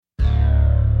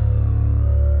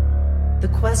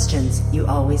questions you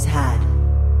always had.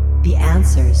 The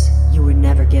answers you were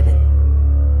never given.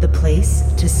 The place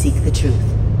to seek the truth.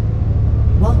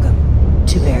 Welcome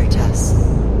to Veritas.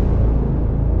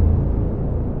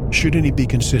 Shouldn't it be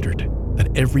considered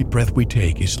that every breath we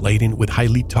take is laden with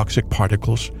highly toxic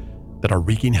particles that are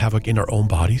wreaking havoc in our own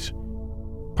bodies?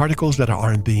 Particles that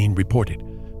aren't being reported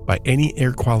by any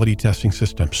air quality testing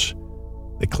systems.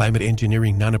 The climate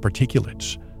engineering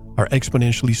nanoparticulates are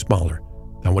exponentially smaller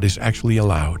than what is actually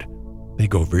allowed. They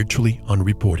go virtually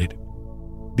unreported.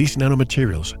 These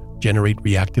nanomaterials generate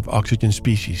reactive oxygen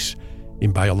species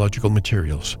in biological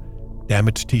materials,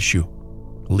 damage tissue,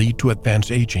 lead to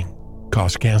advanced aging,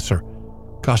 cause cancer,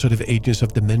 causative agents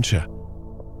of dementia.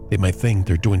 They might think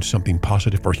they're doing something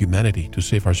positive for humanity to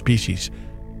save our species,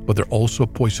 but they're also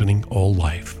poisoning all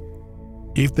life.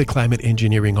 If the climate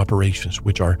engineering operations,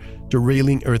 which are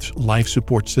derailing Earth's life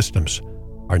support systems,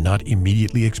 are not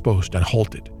immediately exposed and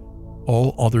halted,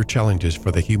 all other challenges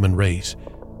for the human race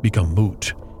become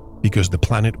moot because the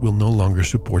planet will no longer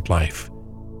support life.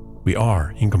 We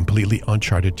are in completely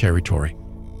uncharted territory.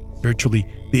 Virtually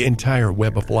the entire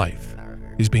web of life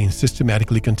is being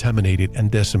systematically contaminated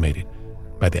and decimated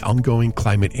by the ongoing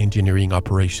climate engineering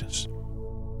operations.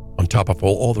 On top of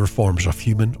all other forms of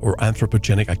human or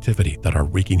anthropogenic activity that are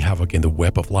wreaking havoc in the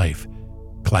web of life,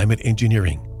 climate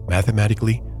engineering,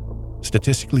 mathematically,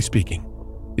 statistically speaking,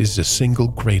 is the single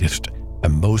greatest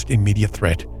and most immediate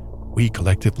threat we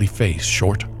collectively face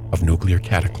short of nuclear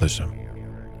cataclysm.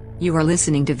 You are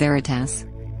listening to Veritas.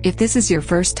 If this is your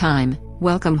first time,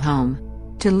 welcome home.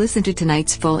 To listen to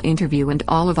tonight's full interview and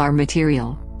all of our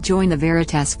material, join the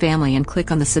Veritas family and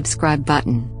click on the subscribe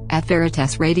button at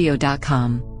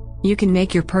veritasradio.com. You can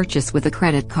make your purchase with a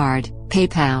credit card,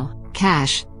 PayPal,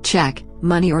 cash, check,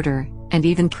 money order, and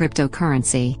even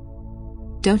cryptocurrency.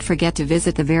 Don't forget to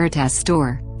visit the Veritas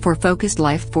store for focused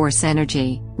life force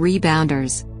energy,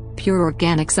 rebounders, pure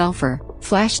organic sulfur,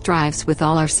 flash drives with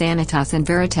all our Sanitas and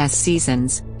Veritas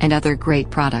seasons, and other great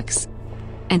products.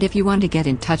 And if you want to get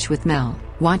in touch with Mel,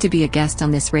 want to be a guest on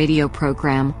this radio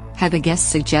program, have a guest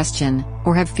suggestion,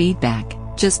 or have feedback,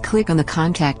 just click on the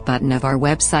contact button of our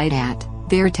website at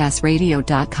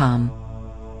veritasradio.com.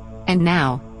 And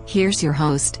now, here's your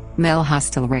host, Mel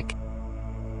Hostelrick.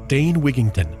 Dane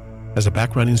Wigington has a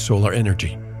background in solar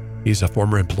energy. He's a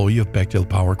former employee of Bechtel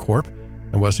Power Corp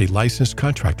and was a licensed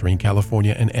contractor in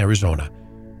California and Arizona.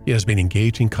 He has been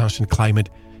engaged in constant climate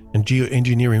and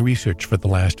geoengineering research for the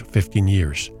last 15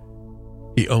 years.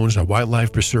 He owns a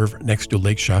wildlife preserve next to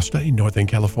Lake Shasta in Northern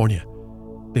California.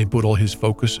 They put all his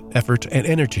focus, effort, and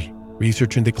energy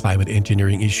researching the climate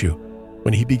engineering issue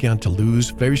when he began to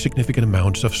lose very significant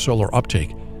amounts of solar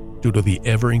uptake due to the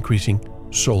ever-increasing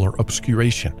solar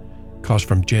obscuration caused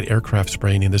from jet aircraft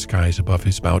spraying in the skies above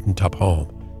his mountaintop home.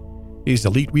 He's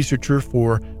the lead researcher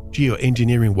for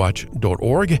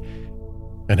geoengineeringwatch.org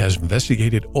and has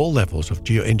investigated all levels of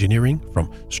geoengineering, from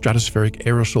stratospheric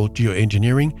aerosol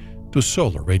geoengineering to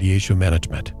solar radiation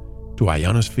management to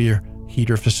ionosphere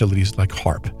heater facilities like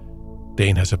HAARP.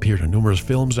 Dane has appeared in numerous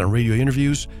films and radio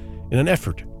interviews in an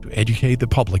effort to educate the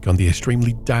public on the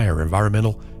extremely dire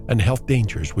environmental and health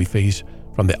dangers we face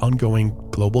from the ongoing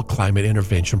global climate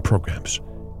intervention programs.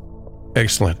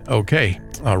 Excellent. Okay.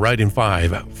 All right. In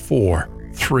 5, 4,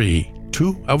 3,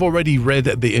 2. I've already read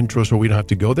the intro, so we don't have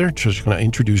to go there. Just going to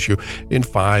introduce you in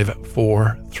 5,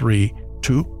 4, 3,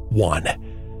 2, 1.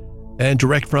 And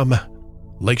direct from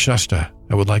Lake Shasta,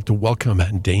 I would like to welcome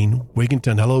Dane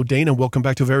Wigington. Hello, Dane, and welcome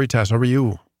back to Veritas. How are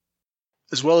you?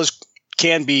 As well as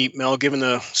can be, Mel, given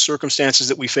the circumstances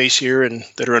that we face here and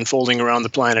that are unfolding around the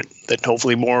planet, that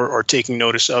hopefully more are taking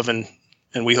notice of, and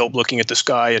we hope looking at the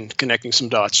sky and connecting some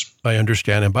dots. I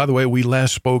understand. And by the way, we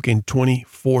last spoke in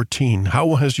 2014.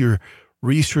 How has your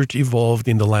research evolved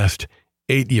in the last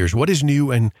 8 years? What is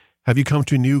new, and have you come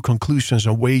to new conclusions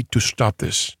and way to stop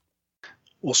this?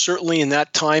 Well, certainly in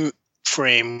that time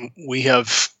frame, we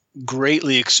have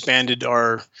greatly expanded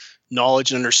our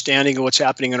knowledge and understanding of what's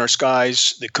happening in our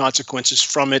skies, the consequences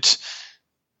from it.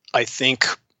 I think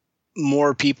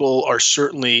more people are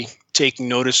certainly taking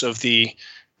notice of the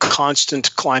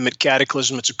constant climate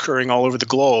cataclysm that's occurring all over the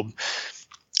globe.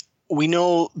 We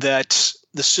know that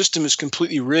the system is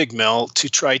completely rigged, Mel, to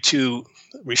try to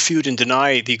refute and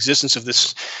deny the existence of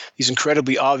these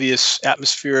incredibly obvious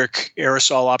atmospheric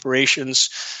aerosol operations,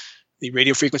 the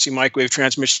radio frequency microwave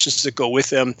transmissions that go with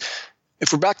them.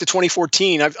 If we're back to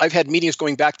 2014, I've had meetings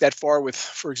going back that far with,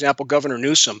 for example, Governor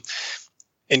Newsom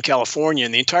in California,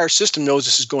 and the entire system knows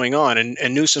this is going on,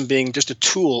 and Newsom being just a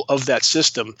tool of that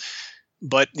system.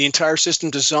 But the entire system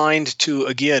designed to,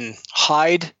 again,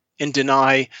 hide and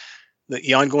deny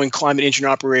the ongoing climate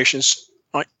engineering operations,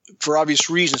 for obvious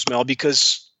reasons, Mel,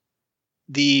 because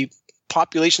the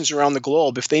populations around the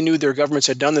globe, if they knew their governments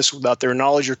had done this without their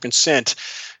knowledge or consent,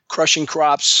 crushing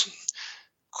crops,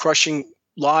 crushing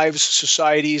lives,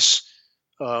 societies,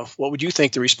 what would you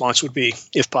think the response would be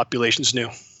if populations knew?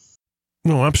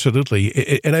 No,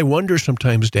 absolutely. And I wonder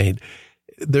sometimes, Dane,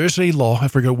 there's a law, I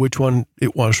forget which one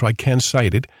it was, so I can't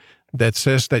cite it, that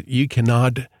says that you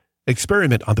cannot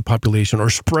experiment on the population or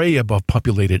spray above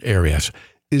populated areas.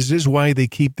 Is this why they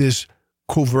keep this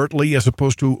covertly as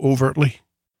opposed to overtly?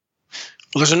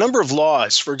 Well, there's a number of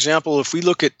laws. For example, if we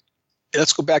look at,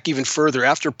 let's go back even further.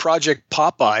 After Project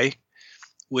Popeye,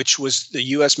 which was the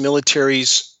U.S.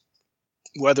 military's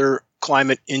weather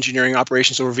climate engineering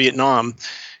operations over Vietnam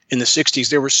in the 60s,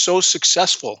 they were so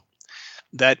successful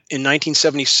that in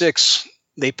 1976,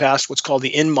 they passed what's called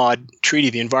the INMOD Treaty,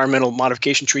 the Environmental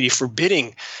Modification Treaty,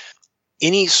 forbidding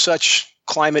any such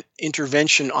climate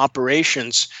intervention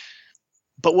operations.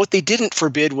 But what they didn't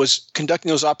forbid was conducting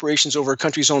those operations over a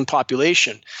country's own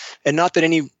population. And not that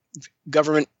any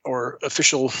government or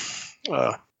official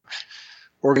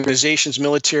organizations,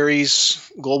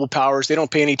 militaries, global powers, they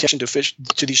don't pay any attention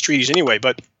to these treaties anyway.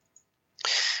 But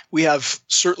we have,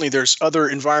 certainly there's other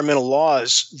environmental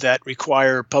laws that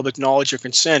require public knowledge or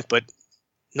consent, but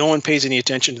no one pays any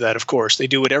attention to that, of course. They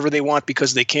do whatever they want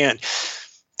because they can.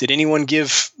 Did anyone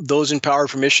give those in power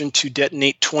permission to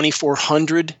detonate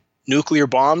 2,400 nuclear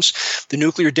bombs? The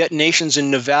nuclear detonations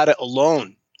in Nevada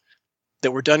alone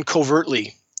that were done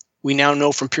covertly, we now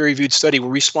know from peer-reviewed study, were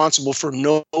responsible for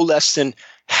no less than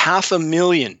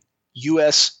 500,000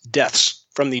 U.S. deaths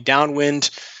from the downwind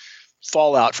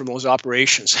fallout from those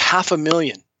operations.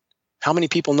 500,000. How many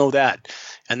people know that?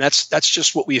 And that's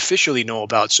just what we officially know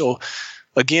about. So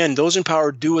again, those in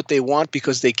power do what they want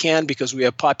because they can, because we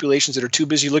have populations that are too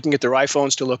busy looking at their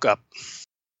iPhones to look up.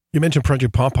 You mentioned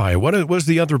Project Popeye. What was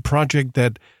the other project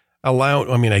that allowed,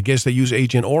 I guess they use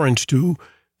Agent Orange to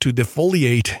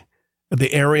defoliate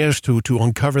the areas, to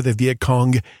uncover the Viet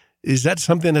Cong. Is that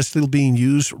something that's still being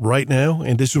used right now?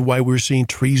 And this is why we're seeing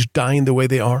trees dying the way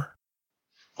they are?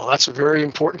 Well, that's a very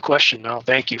important question, Mel.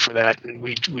 Thank you for that. And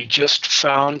we just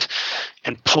found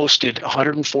and posted a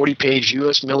 140-page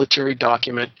U.S. military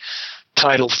document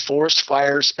titled Forest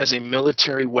Fires as a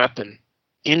Military Weapon.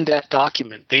 In that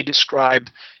document, they describe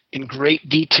in great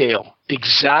detail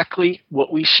exactly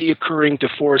what we see occurring to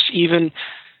forests, even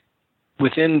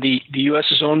within the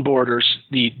U.S.'s own borders,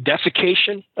 the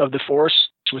desiccation of the forests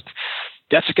with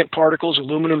desiccant particles,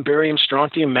 aluminum, barium,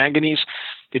 strontium, manganese,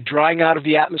 the drying out of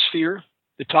the atmosphere,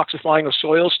 the toxifying of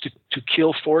soils to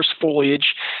kill forest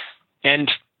foliage.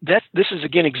 And this is,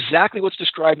 again, exactly what's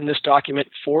described in this document,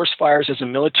 forest fires as a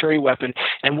military weapon.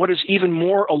 And what is even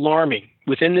more alarming,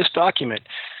 within this document,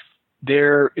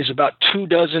 there is about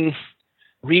 24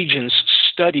 regions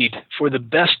studied for the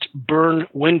best burn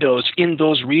windows in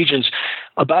those regions.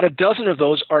 About a dozen of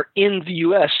those are in the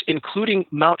U.S., including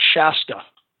Mount Shasta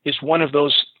is one of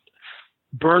those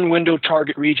burn window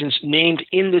target regions named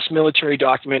in this military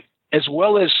document, as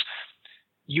well as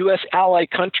U.S. ally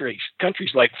countries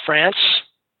like France,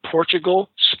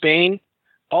 Portugal, Spain,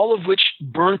 all of which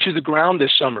burned to the ground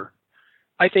this summer.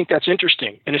 I think that's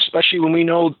interesting, and especially when we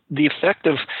know the effect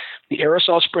of the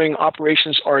aerosol spraying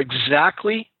operations are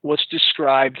exactly what's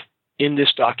described in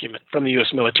this document from the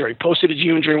U.S. military, posted at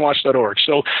humandrainwatch.org.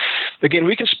 So, again,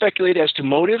 we can speculate as to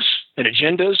motives and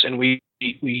agendas, and we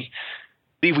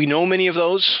know many of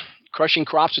those. Crushing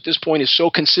crops at this point is so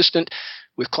consistent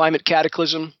with climate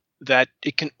cataclysm that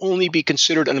it can only be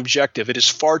considered an objective. It is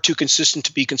far too consistent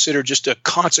to be considered just a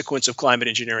consequence of climate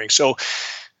engineering. So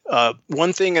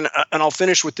one thing, and I'll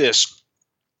finish with this,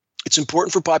 it's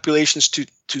important for populations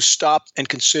to stop and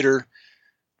consider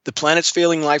the planet's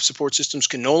failing life support systems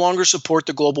can no longer support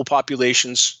the global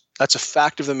populations. That's a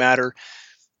fact of the matter.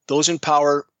 Those in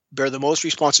power bear the most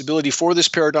responsibility for this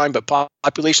paradigm, but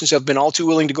populations have been all too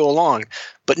willing to go along.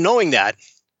 But knowing that,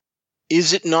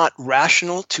 is it not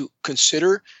rational to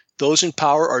consider those in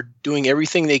power are doing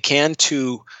everything they can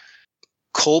to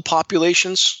cull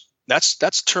populations? That's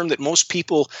a term that most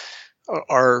people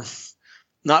are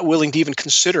not willing to even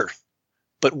consider.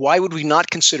 But why would we not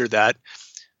consider that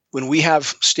when we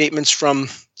have statements from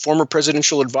former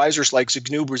presidential advisors like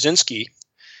Zbigniew Brzezinski,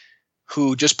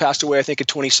 who just passed away, I think, in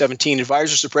 2017,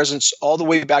 advisors to presidents all the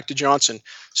way back to Johnson,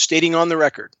 stating on the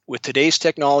record, with today's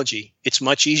technology, it's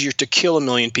much easier to kill 1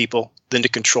 million people than to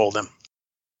control them.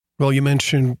 Well, you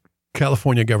mentioned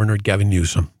California Governor Gavin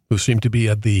Newsom, who seemed to be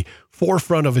at the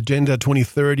forefront of Agenda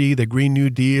 2030, the Green New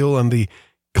Deal, and the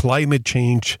climate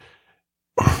change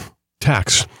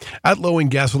tax, outlawing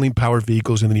gasoline-powered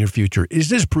vehicles in the near future. Is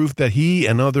this proof that he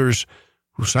and others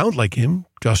who sound like him,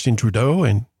 Justin Trudeau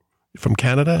and from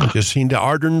Canada, and Jacinda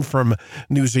Ardern from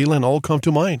New Zealand, all come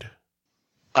to mind.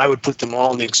 I would put them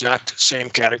all in the exact same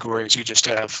category as you just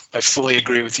have. I fully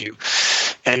agree with you.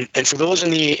 And for those in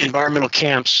the environmental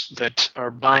camps that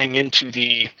are buying into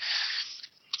the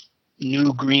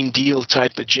new Green Deal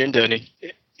type agenda, and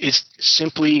it is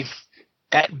simply,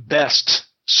 at best,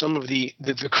 some of the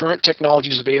current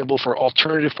technologies available for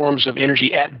alternative forms of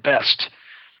energy at best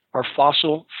are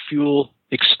fossil fuel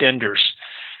extenders.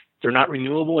 They're not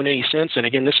renewable in any sense. And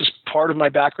again, this is part of my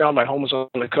background. My home is on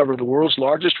the cover of the world's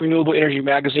largest renewable energy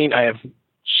magazine. I have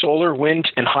solar,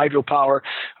 wind, and hydropower.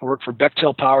 I work for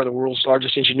Bechtel Power, the world's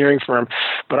largest engineering firm.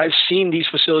 But I've seen these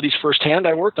facilities firsthand.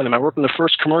 I worked on them. I worked on the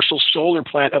first commercial solar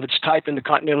plant of its type in the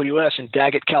continental U.S. in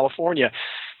Daggett, California.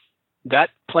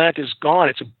 That plant is gone.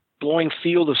 It's a blowing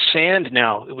field of sand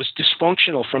now. It was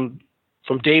dysfunctional from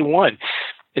day one.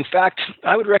 In fact,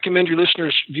 I would recommend your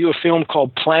listeners view a film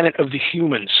called Planet of the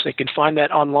Humans. They can find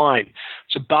that online.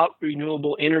 It's about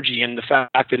renewable energy and the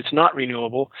fact that it's not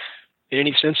renewable in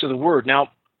any sense of the word. Now,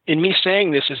 in me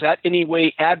saying this, is that any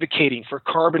way advocating for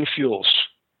carbon fuels?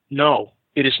 No,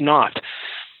 it is not.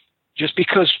 Just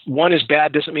because one is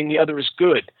bad doesn't mean the other is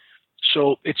good.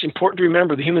 So it's important to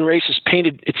remember the human race has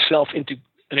painted itself into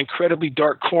an incredibly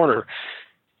dark corner.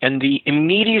 And the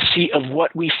immediacy of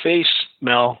what we face,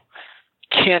 Mel,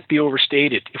 can't be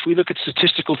overstated. If we look at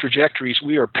statistical trajectories,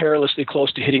 we are perilously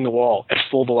close to hitting the wall at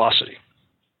full velocity.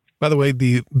 By the way,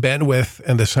 the bandwidth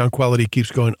and the sound quality keeps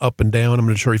going up and down. I'm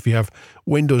not sure if you have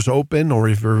windows open or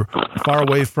if you're far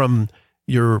away from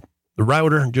the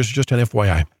router. Just an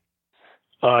FYI.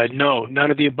 No,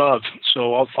 none of the above.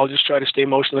 So I'll just try to stay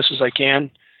motionless as I can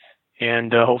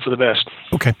and hope for the best.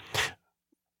 Okay.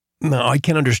 Now, I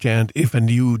can understand if a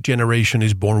new generation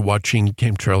is born watching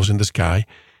chemtrails in the sky,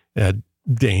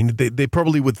 Dane, they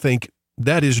probably would think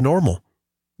that is normal.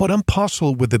 But I'm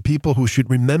puzzled with the people who should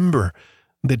remember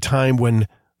the time when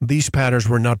these patterns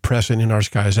were not present in our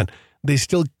skies, and they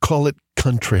still call it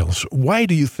contrails. Why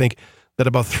do you think that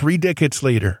about 3 decades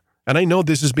later, and I know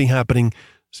this has been happening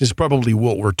since probably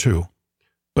World War II,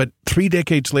 but 3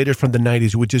 decades later from the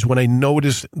 90s, which is when I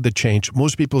noticed the change,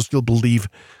 most people still believe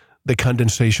the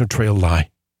condensation trail lie?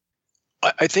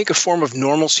 I think a form of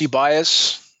normalcy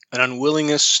bias, an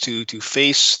unwillingness to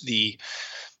face the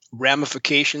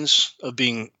ramifications of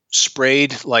being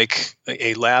sprayed like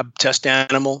a lab test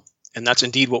animal, and that's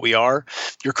indeed what we are.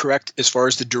 You're correct as far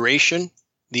as the duration.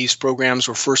 These programs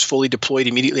were first fully deployed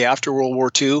immediately after World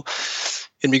War II.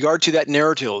 In regard to that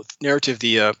narrative,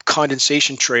 the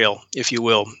condensation trail, if you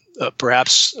will,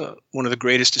 perhaps one of the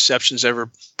greatest deceptions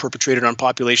ever perpetrated on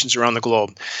populations around the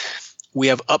globe. We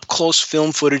have up-close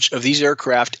film footage of these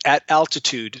aircraft at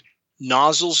altitude,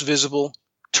 nozzles visible,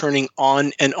 turning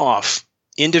on and off.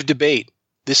 End of debate.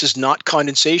 This is not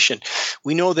condensation.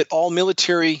 We know that all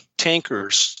military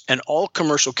tankers and all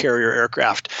commercial carrier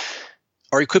aircraft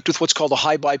are equipped with what's called a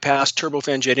high bypass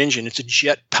turbofan jet engine. It's a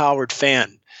jet-powered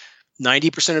fan.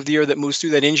 90% of the air that moves through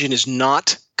that engine is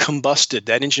not combusted.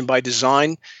 That engine by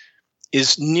design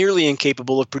is nearly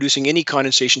incapable of producing any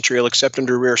condensation trail except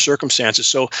under rare circumstances.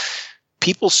 So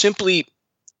people simply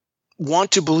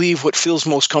want to believe what feels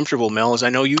most comfortable, Mel, as I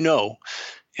know you know.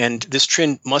 And this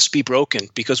trend must be broken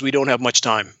because we don't have much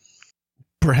time.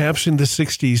 Perhaps in the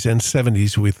 60s and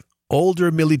 70s, with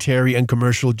older military and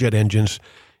commercial jet engines,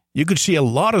 you could see a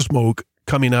lot of smoke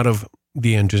coming out of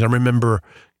the engines. I remember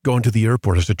going to the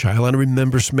airport as a child, and I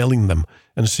remember smelling them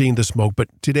and seeing the smoke. But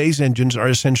today's engines are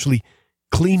essentially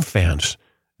clean fans.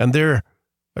 And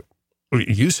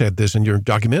you said this in your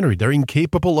documentary, they're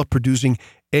incapable of producing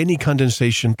any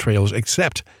condensation trails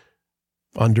except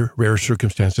under rare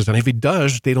circumstances. And if it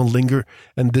does, they don't linger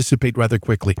and dissipate rather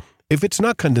quickly. If it's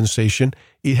not condensation,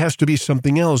 it has to be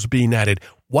something else being added.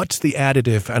 What's the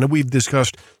additive? And we've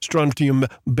discussed strontium,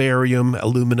 barium,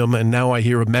 aluminum, and now I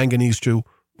hear of manganese too.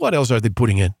 What else are they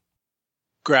putting in?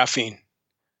 Graphene.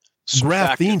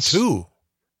 Graphene too.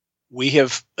 We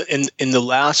have, in the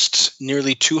last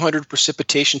nearly 200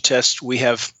 precipitation tests, we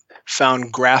have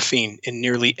found graphene in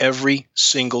nearly every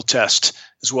single test,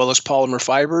 as well as polymer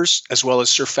fibers, as well as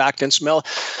surfactants. Mel,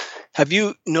 have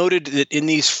you noted that in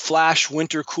these flash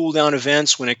winter cool down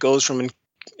events, when it goes from in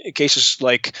cases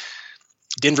like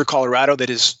Denver, Colorado, that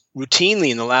is routinely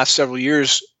in the last several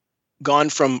years gone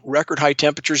from record high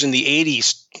temperatures in the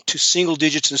 80s to single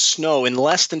digits in snow in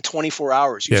less than 24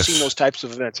 hours? You've seen those types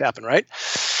of events happen, right?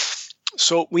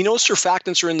 So we know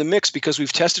surfactants are in the mix because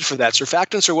we've tested for that.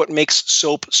 Surfactants are what makes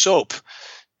soap.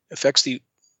 Affects the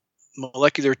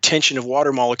molecular tension of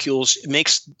water molecules. It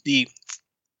makes the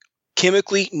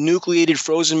chemically nucleated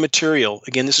frozen material.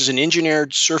 Again, this is an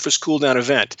engineered surface cool down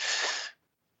event.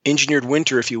 engineered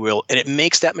winter, if you will, and it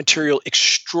makes that material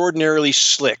extraordinarily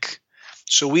slick.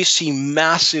 So we see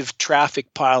massive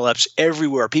traffic pileups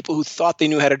everywhere. People who thought they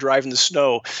knew how to drive in the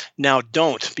snow now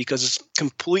don't, because it's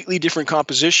completely different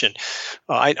composition.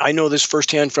 I know this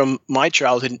firsthand from my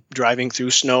childhood driving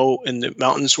through snow in the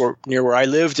mountains near where I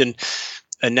lived, and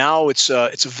now it's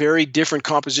a very different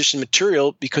composition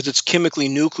material because it's chemically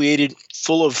nucleated,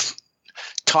 full of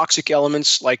toxic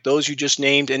elements like those you just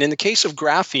named. And in the case of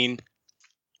graphene,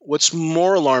 what's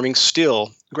more alarming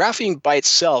still, graphene by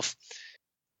itself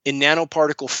in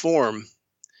nanoparticle form,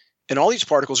 and all these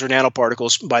particles are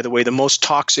nanoparticles, by the way, the most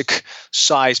toxic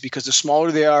size, because the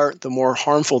smaller they are, the more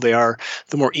harmful they are,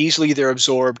 the more easily they're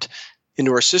absorbed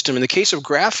into our system. In the case of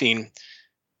graphene,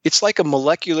 it's like a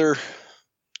molecular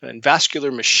and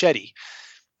vascular machete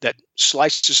that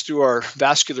slices through our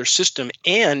vascular system,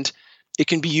 and it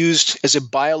can be used as a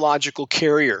biological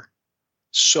carrier.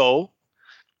 So,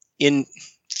 in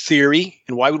theory,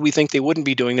 and why would we think they wouldn't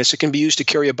be doing this? It can be used to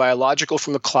carry a biological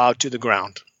from the cloud to the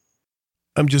ground.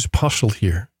 I'm just puzzled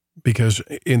here because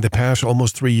in the past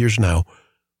almost 3 years now,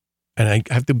 and I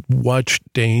have to watch,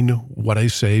 Dane, what I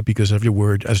say because every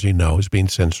word, as you know, is being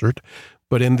censored.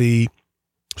 But in the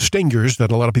stingers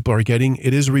that a lot of people are getting,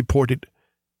 it is reported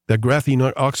that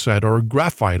graphene oxide or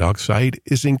graphite oxide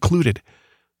is included.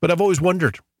 But I've always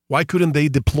wondered, why couldn't they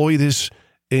deploy this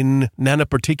in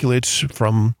nanoparticulates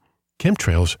from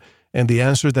chemtrails? And the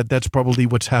answer that's probably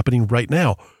what's happening right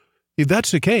now. If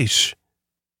that's the case,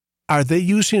 are they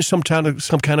using some kind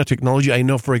of technology? I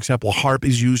know, for example, HAARP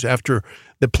is used after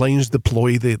the planes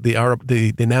deploy the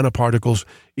nanoparticles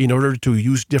in order to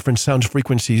use different sound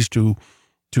frequencies to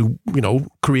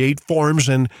create forms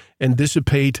and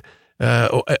dissipate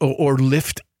or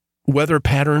lift weather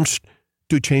patterns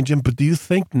to change them. But do you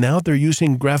think now they're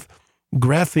using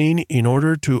graphene in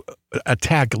order to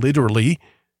attack literally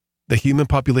the human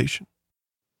population?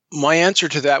 My answer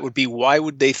to that would be, why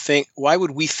would we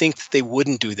think that they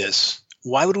wouldn't do this?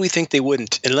 Why would we think they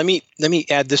wouldn't? And let me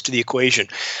add this to the equation.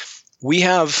 We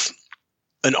have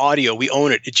an audio, we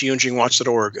own it at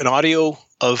geoengineeringwatch.org, an audio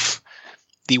of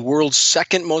the world's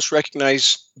second most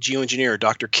recognized geoengineer,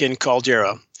 Dr. Ken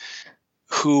Caldeira,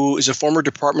 who is a former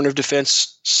Department of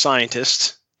Defense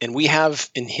scientist. And we have,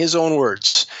 in his own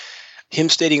words, him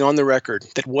stating on the record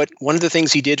that one of the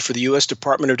things he did for the U.S.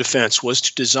 Department of Defense was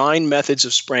to design methods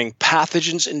of spraying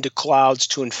pathogens into clouds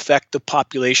to infect the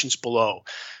populations below.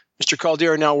 Mr.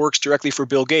 Caldeira now works directly for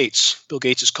Bill Gates. Bill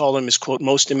Gates has called him his, quote,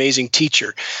 most amazing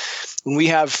teacher. When we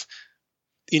have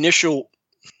the initial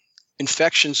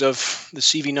infections of the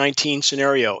CV-19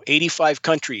 scenario, 85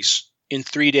 countries in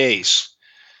 3 days.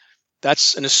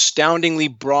 That's an astoundingly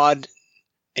broad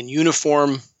and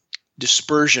uniform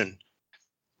dispersion.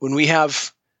 When we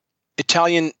have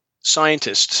Italian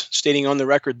scientists stating on the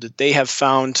record that they have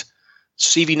found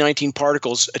CV-19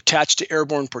 particles attached to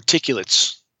airborne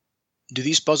particulates, do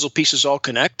these puzzle pieces all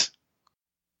connect?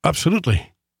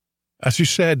 Absolutely. As you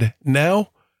said,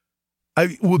 now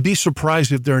I would be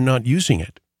surprised if they're not using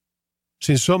it.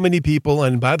 Since so many people,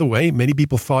 and by the way, many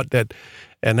people thought that,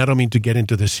 and I don't mean to get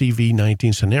into the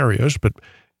CV-19 scenarios, but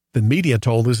the media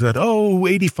told us that,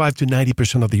 85 to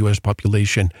 90% of the U.S.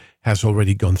 population has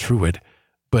already gone through it.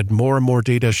 But more and more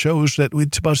data shows that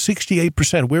it's about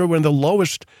 68%. We're in the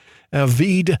lowest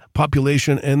VEED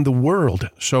population in the world.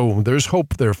 So there's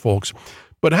hope there, folks.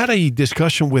 But I had a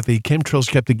discussion with a chemtrail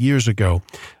skeptic years ago,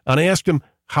 and I asked him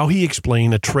how he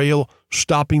explained a trail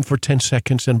stopping for 10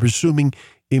 seconds and resuming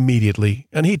immediately.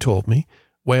 And he told me,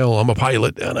 well, I'm a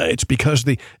pilot, and it's because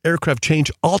the aircraft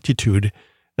change altitude,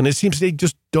 and it seems they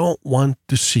just don't want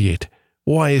to see it.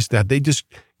 Why is that? They just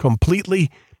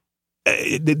completely,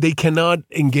 they cannot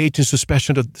engage in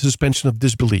suspension of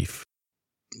disbelief.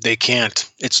 They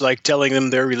can't. It's like telling them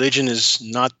their religion is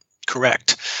not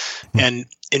correct. And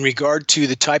in regard to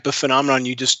the type of phenomenon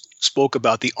you just spoke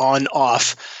about, the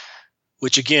on-off,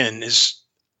 which again is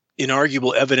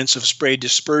inarguable evidence of spray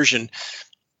dispersion,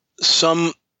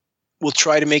 some will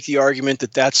try to make the argument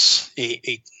that that's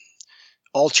a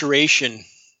alteration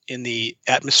in the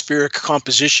atmospheric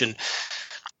composition.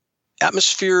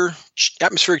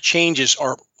 Atmospheric changes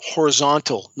are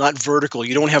horizontal, not vertical.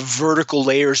 You don't have vertical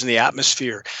layers in the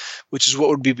atmosphere, which is what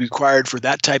would be required for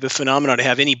that type of phenomenon to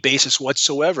have any basis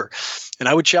whatsoever. And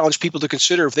I would challenge people to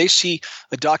consider, if they see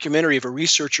a documentary of a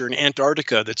researcher in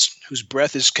Antarctica whose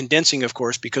breath is condensing, of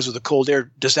course, because of the cold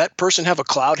air, does that person have a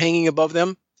cloud hanging above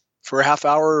them for a half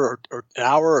hour or an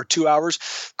hour or 2 hours?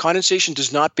 Condensation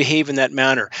does not behave in that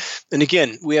manner. And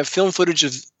again, we have film footage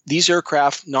of these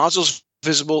aircraft, nozzles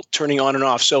visible, turning on and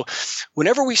off. So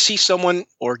whenever we see someone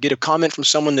or get a comment from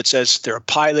someone that says they're a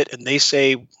pilot and they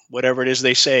say whatever it is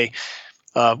they say,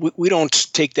 We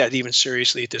don't take that even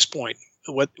seriously at this point.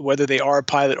 Whether they are a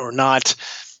pilot or not,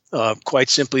 quite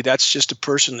simply, that's just a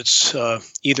person that's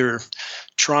either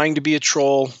trying to be a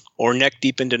troll or neck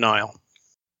deep in denial.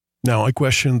 Now, I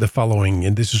question the following,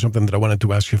 and this is something that I wanted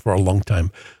to ask you for a long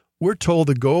time. We're told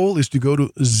the goal is to go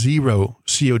to zero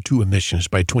CO2 emissions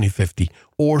by 2050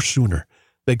 or sooner.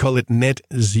 They call it net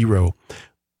zero.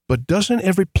 But doesn't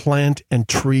every plant and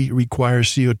tree require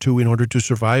CO2 in order to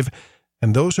survive?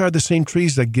 And those are the same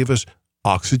trees that give us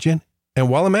oxygen. And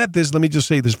while I'm at this, let me just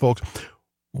say this, folks.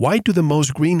 Why do the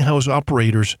most greenhouse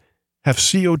operators have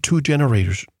CO2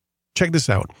 generators? Check this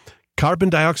out. Carbon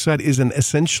dioxide is an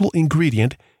essential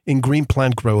ingredient in green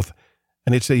plant growth,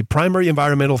 and it's a primary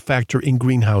environmental factor in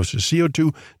greenhouses.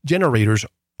 CO2 generators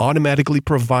automatically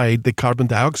provide the carbon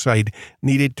dioxide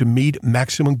needed to meet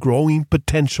maximum growing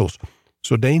potentials.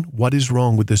 So, Dane, what is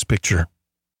wrong with this picture?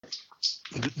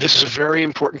 This is a very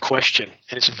important question,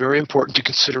 and it's very important to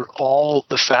consider all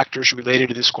the factors related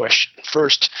to this question.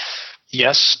 First,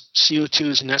 yes, CO2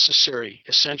 is necessary,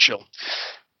 essential,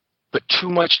 but too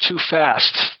much too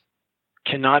fast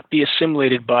cannot be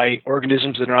assimilated by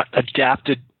organisms that are not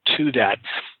adapted to that.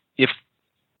 If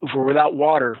we're without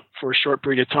water for a short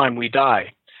period of time, we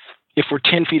die. If we're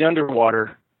 10 feet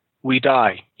underwater, we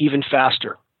die even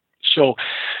faster. So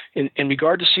in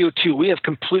regard to CO2, we have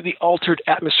completely altered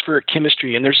atmospheric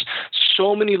chemistry, and there's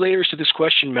so many layers to this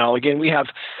question, Mel. Again, we have,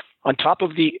 on top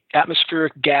of the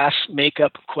atmospheric gas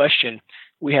makeup question,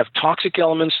 we have toxic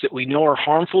elements that we know are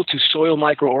harmful to soil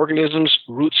microorganisms,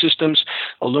 root systems,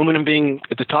 aluminum being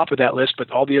at the top of that list, but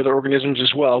all the other organisms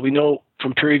as well. We know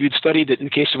from peer-reviewed study that in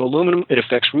the case of aluminum, it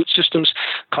affects root systems,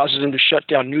 causes them to shut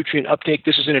down nutrient uptake.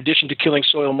 This is in addition to killing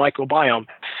soil microbiome.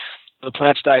 The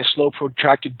plants die a slow,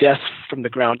 protracted death from the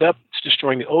ground up. It's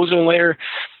destroying the ozone layer.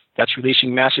 That's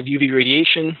releasing massive UV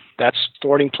radiation. That's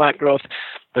thwarting plant growth.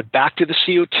 But back to the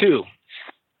CO2.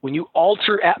 When you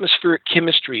alter atmospheric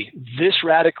chemistry this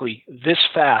radically, this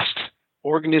fast,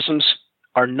 organisms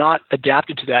are not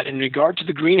adapted to that. In regard to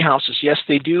the greenhouses, yes,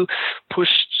 they do push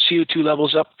CO2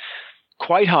 levels up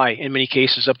quite high in many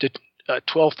cases, up to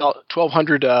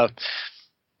 1,200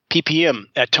 ppm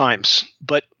at times.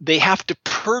 But they have to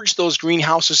purge those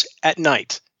greenhouses at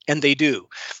night, and they do.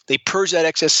 They purge that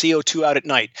excess CO2 out at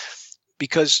night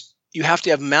because you have to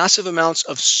have massive amounts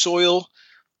of soil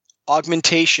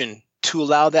augmentation to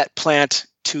allow that plant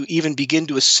to even begin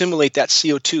to assimilate that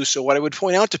CO2. So what I would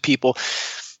point out to people,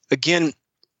 again,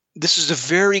 this is a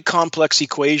very complex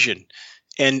equation.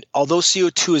 And although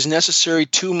CO2 is necessary,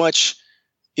 too much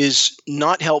is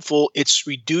not helpful. It's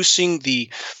reducing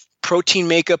the protein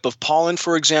makeup of pollen,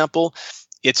 for example.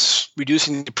 It's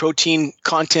reducing the protein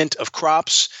content of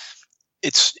crops.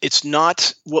 It's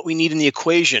not what we need in the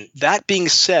equation. That being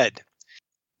said,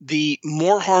 the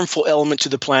more harmful element to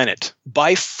the planet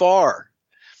by far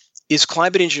is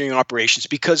climate engineering operations,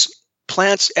 because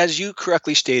plants, as you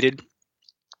correctly stated,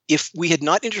 if we had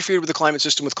not interfered with the climate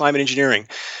system with climate engineering,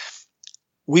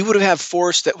 we would have had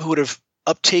forests that would have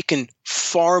uptaken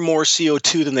far more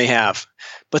CO2 than they have.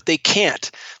 But they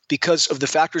can't because of the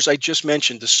factors I just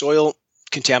mentioned, the soil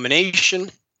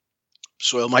contamination,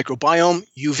 soil microbiome,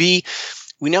 UV.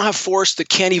 We now have forests that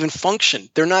can't even function.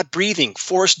 They're not breathing.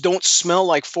 Forests don't smell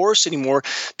like forests anymore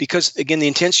because, again, the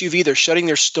intense UV, they're shutting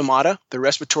their stomata, their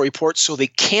respiratory ports, so they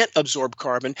can't absorb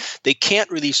carbon. They can't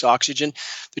release oxygen.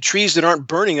 The trees that aren't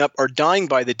burning up are dying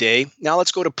by the day. Now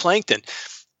let's go to plankton.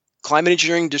 Climate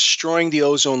engineering destroying the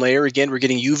ozone layer. Again, we're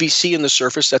getting UVC in the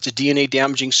surface. That's a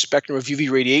DNA-damaging spectrum of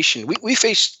UV radiation. We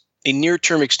face a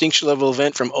near-term extinction level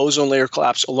event from ozone layer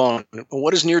collapse alone.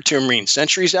 What does near-term mean?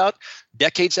 Centuries out?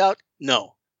 Decades out?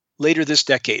 No. Later this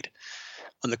decade.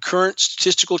 On the current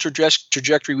statistical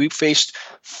trajectory, we've faced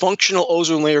functional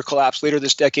ozone layer collapse later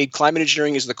this decade. Climate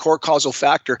engineering is the core causal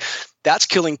factor. That's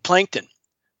killing plankton.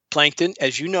 Plankton,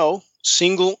 as you know,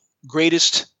 single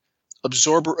greatest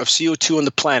absorber of CO2 on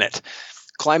the planet.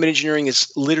 Climate engineering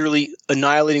is literally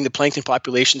annihilating the plankton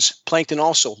populations. Plankton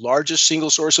also, largest single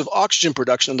source of oxygen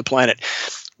production on the planet.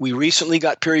 We recently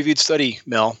got peer-reviewed study,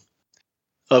 Mel,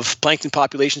 of plankton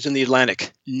populations in the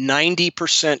Atlantic.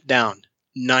 90% down.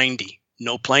 90.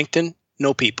 No plankton,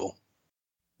 no people.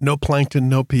 No plankton,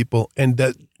 no people. And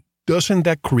that doesn't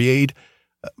that create,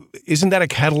 isn't that a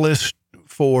catalyst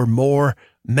for more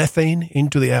methane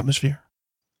into the atmosphere?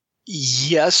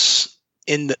 Yes.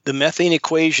 And the methane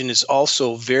equation is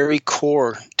also very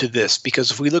core to this,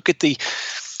 because if we look at the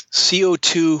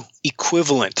CO2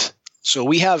 equivalent, so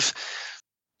we have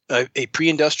a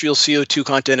pre-industrial CO2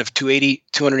 content of 280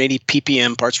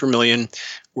 ppm, parts per million.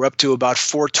 We're up to about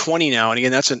 420 now. And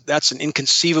again, that's an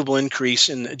inconceivable increase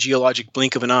in a geologic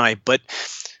blink of an eye. But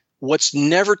What's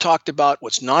never talked about,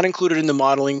 what's not included in the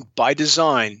modeling by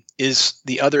design, is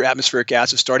the other atmospheric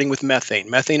gases, starting with methane.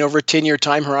 Methane over a 10-year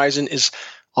time horizon is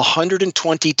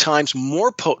 120 times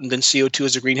more potent than CO2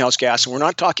 as a greenhouse gas. And we're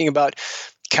not talking about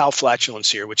cow flatulence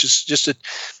here, which is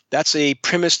that's a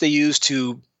premise they use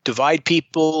to divide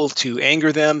people, to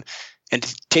anger them, and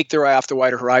to take their eye off the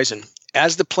wider horizon.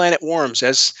 As the planet warms,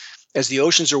 as the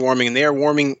oceans are warming, and they are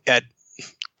warming at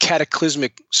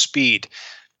cataclysmic speed,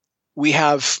 we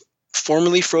have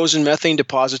formerly frozen methane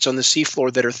deposits on the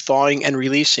seafloor that are thawing and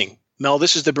releasing. Mel,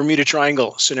 this is the Bermuda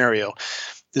Triangle scenario.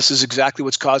 This is exactly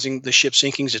what's causing the ship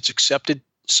sinkings. It's accepted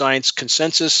science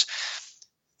consensus.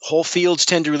 Whole fields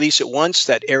tend to release at once.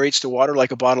 That aerates the water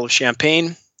like a bottle of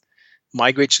champagne,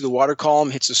 migrates to the water column,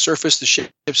 hits the surface. The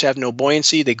ships have no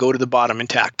buoyancy. They go to the bottom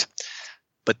intact.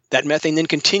 But that methane then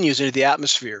continues into the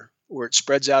atmosphere, where it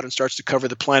spreads out and starts to cover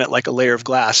the planet like a layer of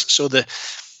glass. So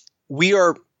we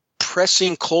are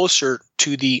pressing closer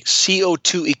to the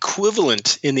CO2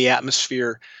 equivalent in the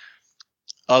atmosphere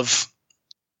of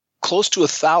close to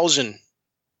 1,000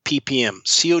 ppm,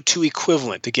 CO2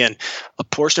 equivalent. Again, a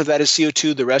portion of that is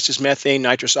CO2, the rest is methane,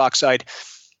 nitrous oxide.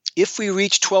 If we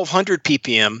reach 1,200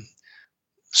 ppm,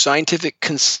 scientific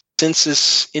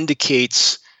consensus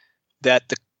indicates that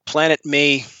the planet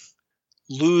may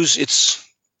lose its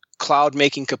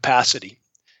cloud-making capacity.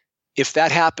 If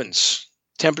that happens,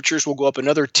 temperatures will go up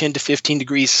another 10 to 15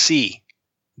 degrees C.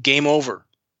 Game over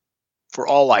for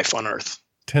all life on Earth.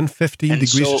 10, 15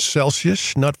 degrees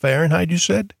Celsius, not Fahrenheit, you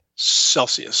said?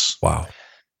 Celsius. Wow.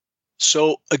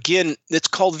 So again, it's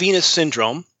called Venus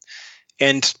syndrome.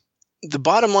 And the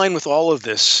bottom line with all of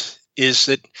this is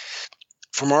that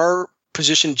from our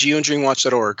position,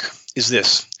 geoengineeringwatch.org, is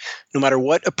this. No matter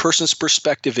what a person's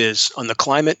perspective is on the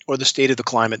climate or the state of the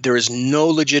climate, there is no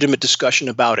legitimate discussion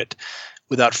about it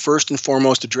without first and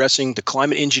foremost addressing the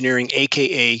climate engineering,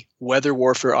 aka weather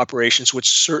warfare operations, which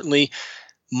certainly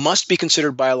must be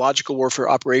considered biological warfare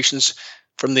operations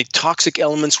from the toxic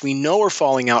elements we know are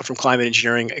falling out from climate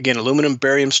engineering. Again, aluminum,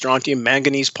 barium, strontium,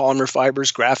 manganese, polymer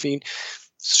fibers, graphene,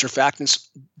 surfactants.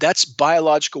 That's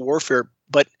biological warfare.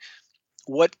 But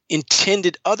what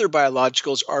intended other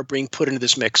biologicals are being put into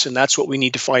this mix, and that's what we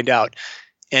need to find out.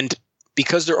 And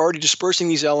because they're already dispersing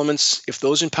these elements, if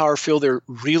those in power feel they're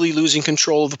really losing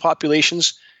control of the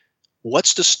populations,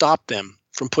 what's to stop them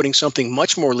from putting something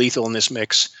much more lethal in this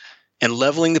mix and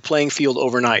leveling the playing field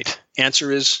overnight?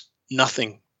 Answer is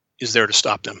nothing is there to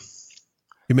stop them.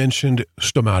 You mentioned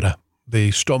stomata. The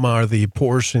stoma are the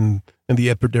pores in the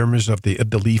epidermis of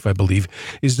the leaf, I believe.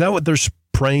 Is that what they're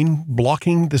spraying,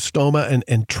 blocking the stoma,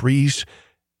 and trees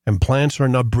and plants are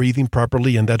not breathing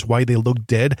properly, and that's why they look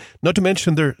dead? Not to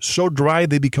mention they're so dry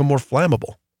they become more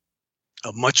flammable.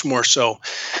 Much more so.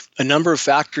 A number of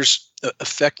factors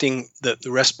affecting the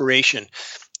respiration.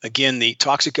 Again, the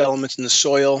toxic elements in the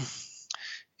soil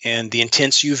and the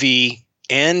intense UV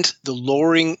and the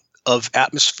lowering of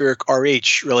atmospheric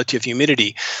RH, relative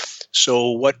humidity. So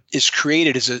what is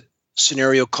created is a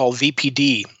scenario called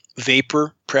VPD,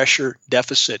 vapor pressure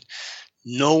deficit.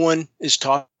 No one is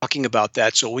talking about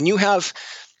that. So when you have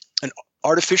an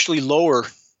artificially lower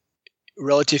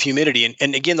relative humidity,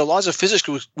 and again, the laws of physics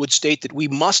would state that we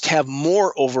must have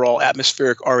more overall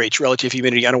atmospheric RH, relative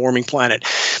humidity, on a warming planet.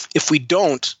 If we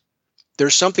don't,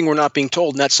 there's something we're not being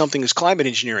told, and that something is climate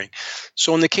engineering.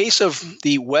 So in the case of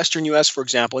the Western U.S., for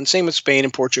example, and same with Spain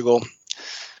and Portugal,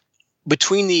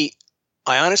 between the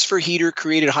ionosphere heater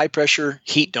created high-pressure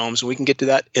heat domes, and we can get to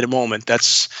that in a moment.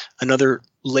 That's another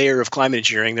layer of climate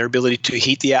engineering, their ability to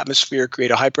heat the atmosphere, create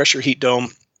a high-pressure heat dome,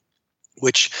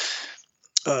 which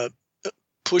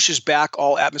pushes back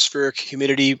all atmospheric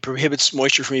humidity, prohibits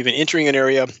moisture from even entering an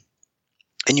area.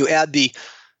 And you add the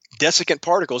desiccant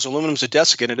particles. Aluminum's a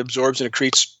desiccant. It absorbs and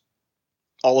accretes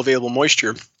all available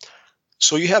moisture.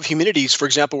 So you have humidities, for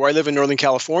example, where I live in Northern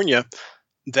California,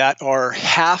 that are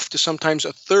half to sometimes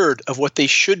a third of what they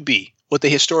should be, what they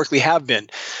historically have been.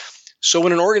 So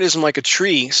when an organism like a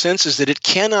tree senses that it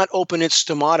cannot open its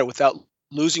stomata without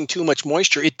losing too much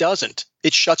moisture, it doesn't.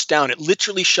 It shuts down. It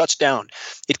literally shuts down.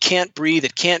 It can't breathe.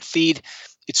 It can't feed.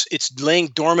 It's laying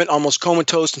dormant, almost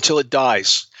comatose until it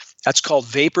dies. That's called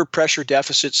vapor pressure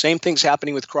deficit. Same thing's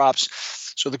happening with crops.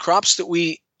 So the crops that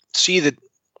we see that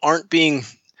aren't being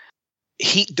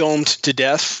heat domed to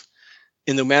death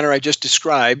in the manner I just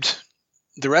described,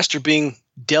 the rest are being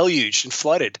deluged and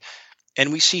flooded.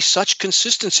 And we see such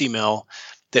consistency, Mel,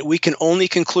 that we can only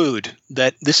conclude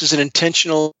that this is an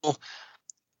intentional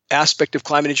aspect of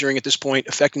climate engineering at this point,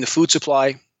 affecting the food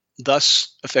supply,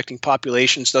 thus affecting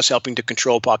populations, thus helping to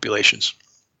control populations.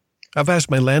 I've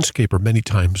asked my landscaper many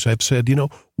times. I've said,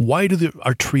 why do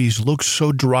our trees look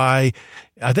so dry?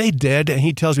 Are they dead? And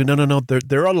he tells me, no,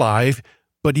 they're alive.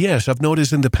 But yes, I've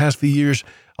noticed in the past few years,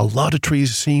 a lot of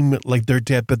trees seem like they're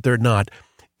dead, but they're not.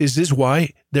 Is this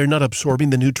why they're not absorbing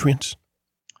the nutrients?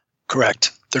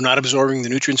 Correct. They're not absorbing the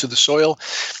nutrients of the soil.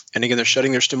 And again, they're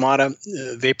shutting their stomata.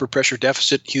 Vapor pressure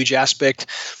deficit, huge aspect.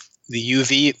 The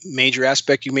UV, major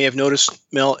aspect. You may have noticed,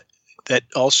 Mel, that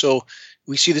also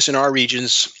we see this in our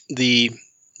regions. The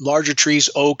larger trees,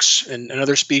 oaks and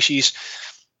other species,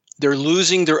 they're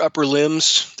losing their upper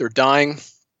limbs. They're dying.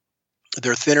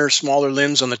 They're thinner, smaller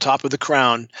limbs on the top of the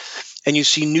crown. And you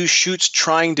see new shoots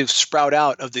trying to sprout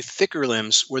out of the thicker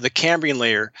limbs where the Cambrian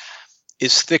layer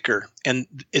is thicker and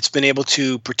it's been able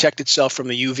to protect itself from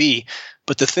the UV,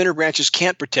 but the thinner branches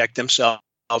can't protect themselves.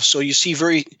 So you see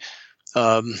very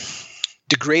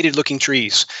degraded looking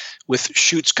trees with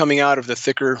shoots coming out of the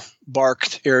thicker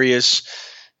barked areas.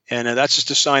 And that's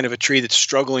just a sign of a tree that's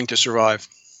struggling to survive.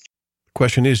 The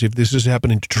question is, if this is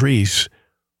happening to trees,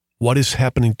 what is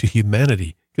happening to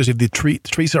humanity? Because if the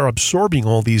trees are absorbing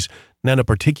all these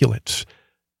nanoparticulates,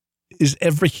 is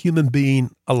every human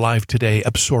being alive today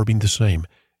absorbing the same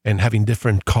and having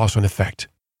different cause and effect?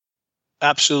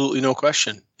 Absolutely no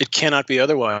question. It cannot be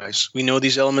otherwise. We know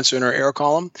these elements are in our air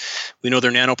column. We know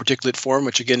their nanoparticulate form,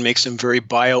 which again makes them very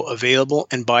bioavailable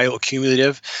and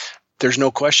bioaccumulative. There's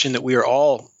no question that we are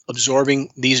all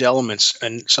absorbing these elements,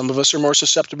 and some of us are more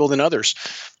susceptible than others.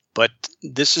 But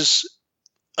this is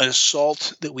an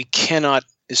assault that we cannot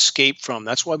escape from.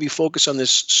 That's why we focus on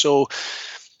this so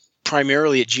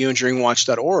primarily at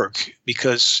geoengineeringwatch.org,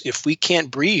 because if we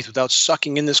can't breathe without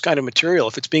sucking in this kind of material,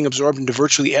 if it's being absorbed into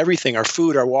virtually everything, our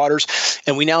food, our waters,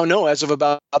 and we now know as of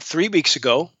about 3 weeks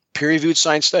ago, peer-reviewed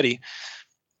science study,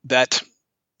 that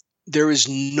there is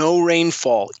no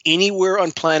rainfall anywhere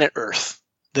on planet Earth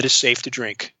that is safe to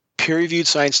drink. Peer-reviewed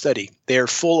science study. They are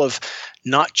full of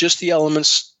not just the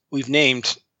elements we've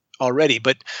named already,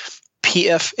 but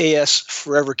PFAS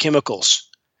forever chemicals.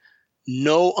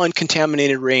 No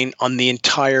uncontaminated rain on the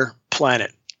entire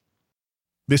planet.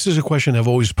 This is a question I've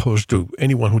always posed to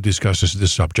anyone who discusses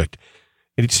this subject.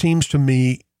 And it seems to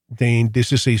me, Dane,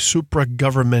 this is a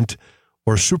supra-government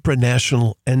or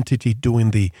supranational entity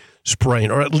doing the spraying,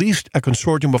 or at least a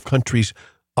consortium of countries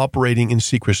operating in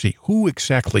secrecy. Who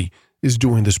exactly is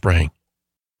doing the spraying?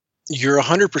 You're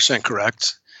 100%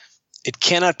 correct. It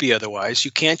cannot be otherwise. You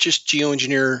can't just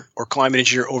geoengineer or climate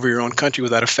engineer over your own country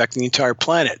without affecting the entire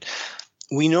planet.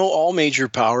 We know all major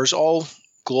powers, all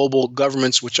global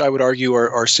governments, which I would argue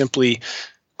are simply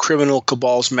criminal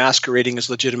cabals masquerading as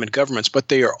legitimate governments, but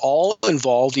they are all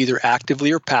involved either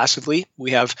actively or passively. We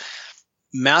have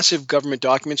massive government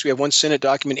documents. We have one Senate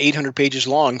document, 800 pages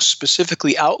long,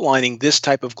 specifically outlining this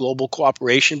type of global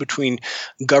cooperation between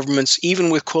governments,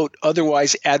 even with, quote,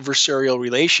 otherwise adversarial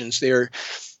relations. They're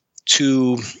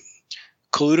to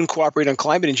collude and cooperate on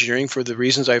climate engineering for the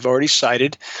reasons I've already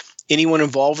cited. Anyone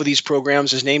involved with these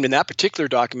programs is named in that particular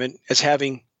document as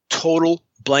having total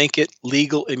blanket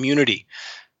legal immunity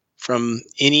from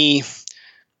any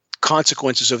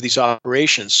consequences of these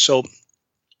operations. So,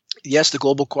 yes, the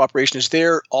global cooperation is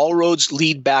there. All roads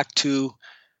lead back to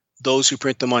those who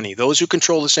print the money. Those who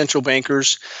control the central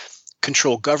bankers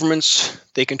control governments.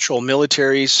 They control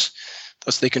militaries.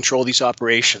 Thus, they control these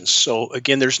operations. So,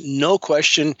 again, there's no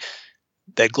question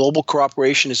that global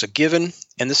cooperation is a given.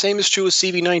 And the same is true with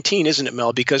CV19, isn't it,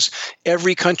 Mel? Because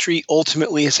every country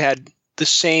ultimately has had the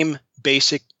same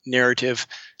basic narrative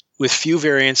with few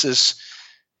variances.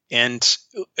 And,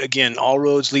 again, all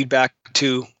roads lead back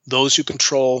to those who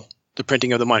control the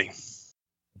printing of the money.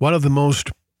 One of the most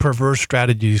perverse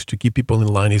strategies to keep people in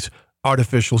line is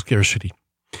artificial scarcity.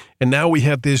 And now we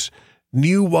have this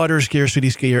new water scarcity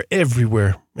scare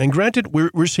everywhere. And granted,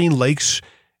 we're seeing lakes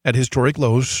at historic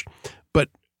lows, but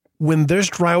when there's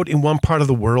drought in one part of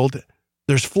the world,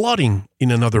 there's flooding in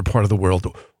another part of the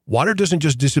world. Water doesn't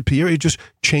just disappear, it just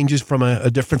changes from a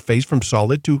different phase, from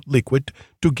solid to liquid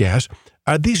to gas.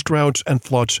 Are these droughts and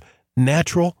floods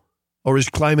natural, or is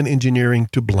climate engineering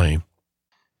to blame?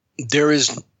 There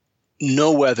is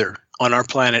no weather on our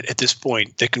planet at this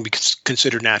point that can be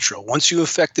considered natural. Once you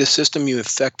affect this system, you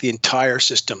affect the entire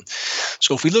system.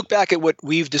 So if we look back at what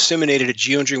we've disseminated at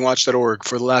geoengineeringwatch.org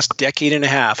for the last decade and a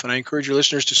half, and I encourage your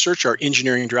listeners to search our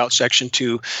engineering drought section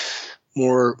to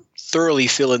more thoroughly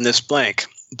fill in this blank.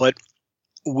 But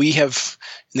we have,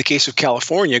 in the case of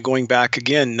California, going back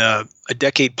again a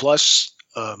decade plus,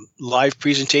 live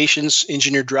presentations,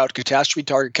 engineered drought catastrophe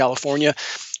target California,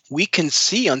 we can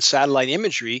see on satellite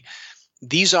imagery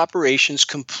these operations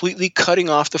completely cutting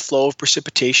off the flow of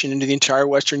precipitation into the entire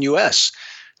western U.S.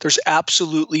 There's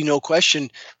absolutely no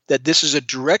question that this is a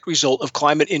direct result of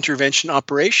climate intervention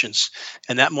operations.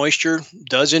 And that moisture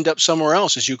does end up somewhere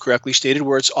else, as you correctly stated,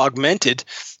 where it's augmented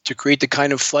to create the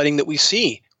kind of flooding that we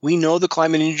see. We know the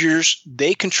climate engineers,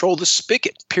 they control the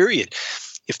spigot, period.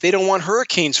 If they don't want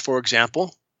hurricanes, for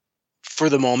example, for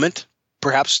the moment,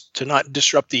 perhaps to not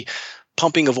disrupt the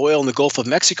pumping of oil in the Gulf of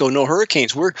Mexico, no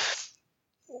hurricanes. We're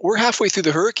halfway through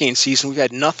the hurricane season. We've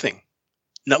had nothing.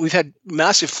 Now, we've had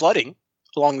massive flooding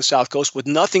along the South Coast with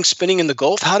nothing spinning in the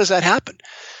Gulf. How does that happen?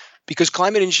 Because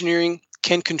climate engineering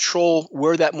can control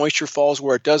where that moisture falls,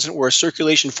 where it doesn't, where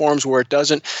circulation forms, where it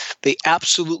doesn't. They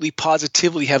absolutely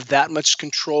positively have that much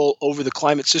control over the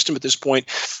climate system at this point.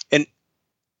 And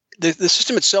the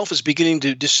system itself is beginning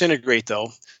to disintegrate,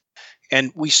 though.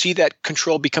 And we see that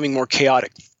control becoming more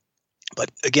chaotic.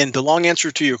 But again, the long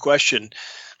answer to your question,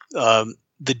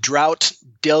 the drought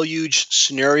deluge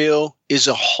scenario is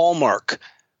a hallmark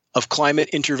of climate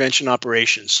intervention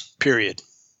operations, period.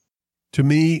 To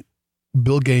me,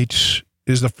 Bill Gates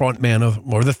is the front man of,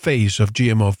 or the face of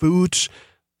GMO foods,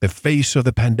 the face of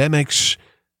the pandemics.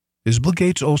 Is Bill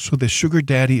Gates also the sugar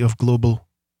daddy of global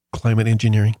climate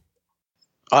engineering?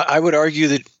 I would argue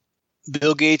that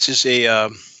Bill Gates is a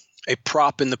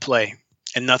prop in the play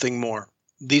and nothing more.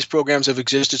 These programs have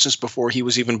existed since before he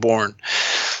was even born.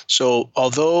 So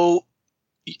although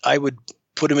I would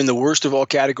put him in the worst of all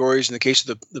categories in the case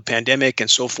of the pandemic and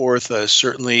so forth,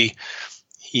 certainly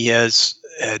he has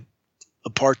had a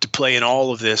part to play in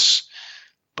all of this.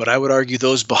 But I would argue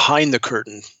those behind the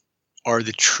curtain are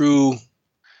the true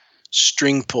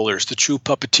string pullers, the true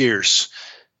puppeteers.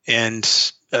 And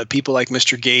people like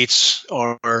Mr. Gates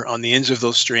are on the ends of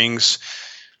those strings,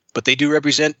 but they do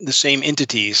represent the same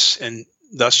entities and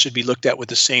thus should be looked at with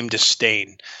the same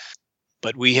disdain.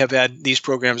 But we have had these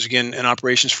programs, again, in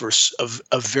operations for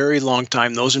a very long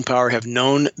time. Those in power have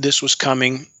known this was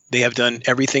coming. They have done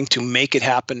everything to make it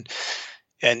happen.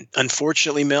 And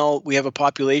unfortunately, Mel, we have a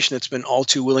population that's been all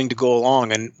too willing to go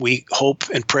along. And we hope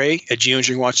and pray at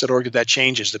geoengineeringwatch.org that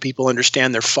changes. The people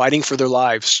understand they're fighting for their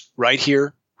lives right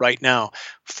here, right now.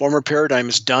 Former paradigm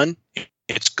is done.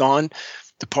 It's gone.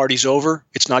 The party's over.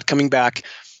 It's not coming back.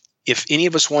 If any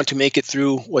of us want to make it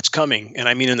through what's coming, and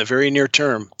I mean in the very near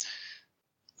term,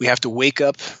 we have to wake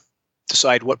up,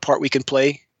 decide what part we can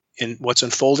play in what's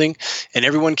unfolding, and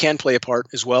everyone can play a part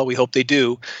as well. We hope they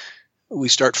do. We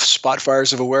start spot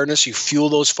fires of awareness. You fuel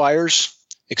those fires,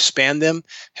 expand them,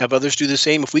 have others do the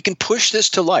same. If we can push this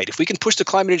to light, if we can push the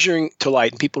climate engineering to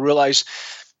light and people realize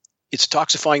it's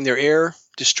toxifying their air,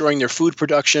 destroying their food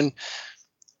production,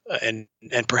 and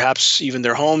perhaps even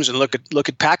their homes, and look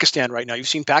at Pakistan right now. You've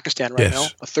seen Pakistan right now,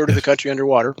 a third of the country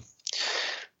underwater.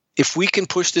 If we can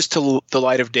push this to the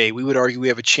light of day, we would argue we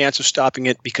have a chance of stopping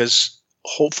it because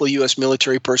hopefully U.S.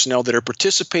 military personnel that are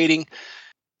participating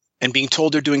and being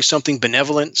told they're doing something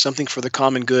benevolent, something for the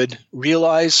common good,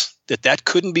 realize that that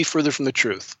couldn't be further from the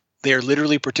truth. They are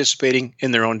literally participating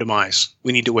in their own demise.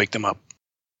 We need to wake them up.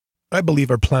 I believe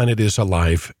our planet is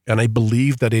alive, and I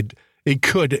believe that it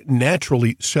could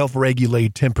naturally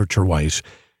self-regulate temperature-wise.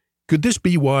 Could this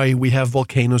be why we have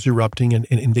volcanoes erupting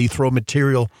and they throw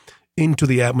material into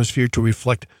the atmosphere to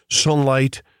reflect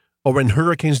sunlight, or when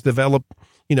hurricanes develop,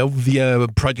 via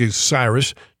Project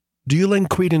Cyrus? Do you lend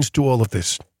credence to all of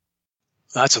this?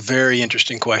 That's a very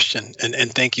interesting question,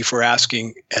 and thank you for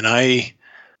asking. And I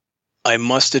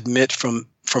must admit, from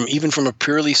a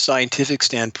purely scientific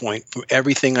standpoint, from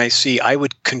everything I see, I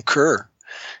would concur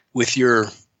with your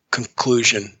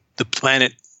conclusion. The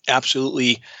planet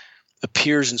absolutely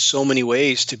appears in so many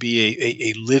ways to be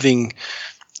a living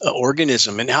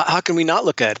organism. And how can we not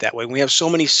look at it that way? When we have so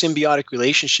many symbiotic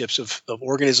relationships of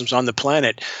organisms on the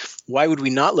planet, why would we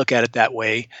not look at it that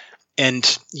way?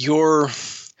 And your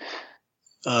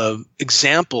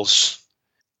examples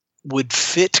would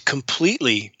fit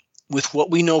completely with what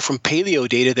we know from paleo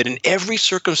data, that in every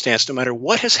circumstance, no matter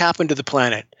what has happened to the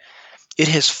planet, it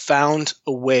has found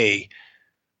a way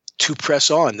to press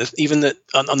on. Even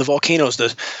on the volcanoes,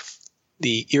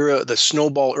 the era, the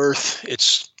snowball Earth,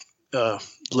 it's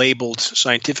labeled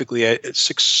scientifically at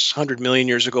 600 million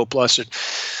years ago plus.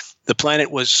 The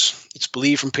planet was, it's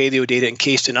believed from paleo data,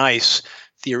 encased in ice.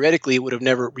 Theoretically, it would have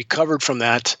never recovered from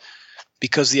that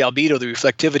because the albedo, the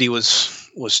reflectivity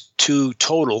was too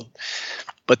total.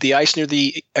 But the ice near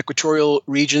the equatorial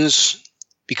regions,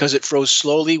 because it froze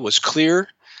slowly, was clear.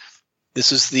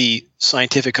 This is the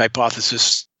scientific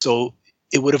hypothesis. So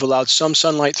it would have allowed some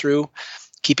sunlight through,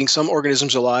 keeping some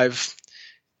organisms alive.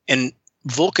 And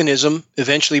volcanism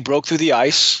eventually broke through the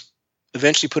ice,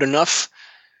 eventually put enough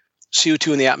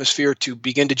CO2 in the atmosphere to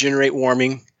begin to generate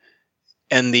warming,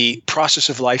 and the process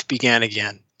of life began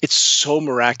again. It's so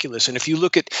miraculous. And if you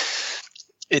look at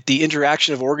the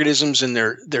interaction of organisms and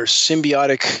their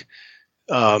symbiotic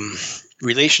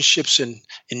relationships in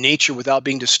nature without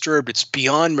being disturbed, it's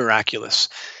beyond miraculous.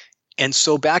 And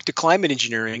so back to climate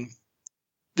engineering,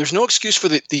 there's no excuse for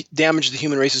the damage the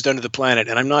human race has done to the planet.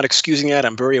 And I'm not excusing that.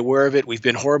 I'm very aware of it. We've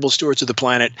been horrible stewards of the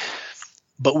planet.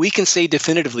 But we can say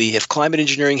definitively, if climate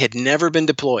engineering had never been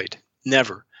deployed,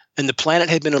 never, and the planet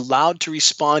had been allowed to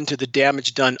respond to the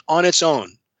damage done on its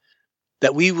own,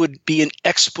 that we would be an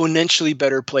exponentially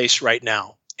better place right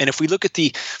now. And if we look at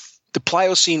the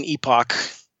Pliocene epoch,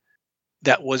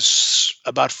 that was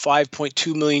about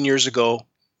 5.2 million years ago,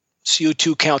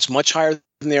 CO2 counts much higher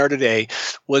than they are today.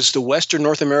 Was the Western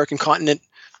North American continent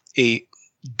a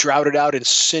droughted out,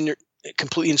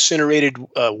 completely incinerated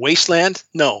wasteland?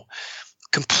 No,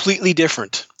 completely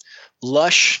different.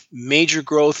 Lush, major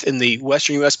growth in the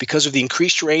Western U.S. because of the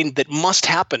increased rain that must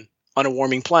happen on a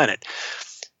warming planet.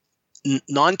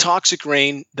 Non-toxic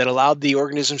rain that allowed the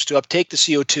organisms to uptake the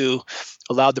CO2,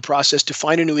 allowed the process to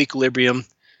find a new equilibrium.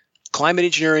 Climate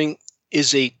engineering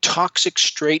is a toxic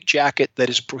straitjacket that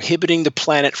is prohibiting the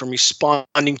planet from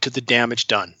responding to the damage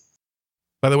done.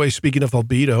 By the way, speaking of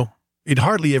albedo, it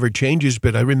hardly ever changes,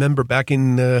 but I remember back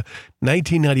in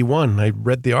 1991, I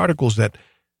read the articles that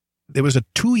there was a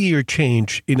 2-year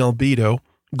change in albedo,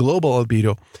 global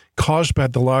albedo, caused by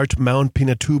the large Mount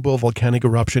Pinatubo volcanic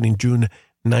eruption in June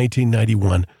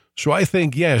 1991. So I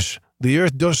think, yes, the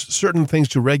Earth does certain things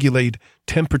to regulate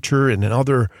temperature and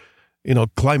other,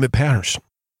 climate patterns.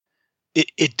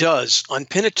 It does. On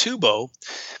Pinatubo,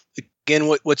 again,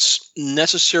 what's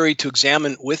necessary to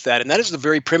examine with that, and that is the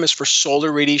very premise for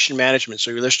solar radiation management.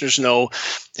 So your listeners know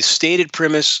the stated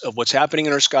premise of what's happening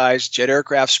in our skies, jet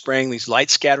aircraft spraying these light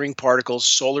scattering particles,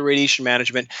 solar radiation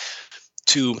management,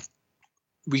 to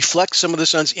reflect some of the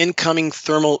sun's incoming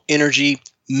thermal energy,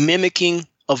 mimicking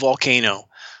a volcano.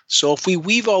 So if we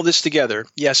weave all this together,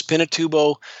 yes,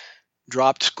 Pinatubo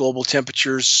dropped global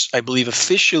temperatures, I believe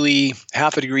officially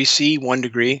 0.5 degree C, 1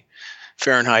 degree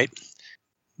Fahrenheit,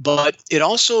 but it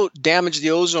also damaged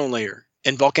the ozone layer,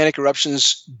 and volcanic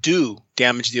eruptions do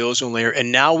damage the ozone layer.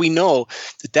 And now we know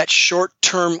that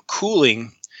short-term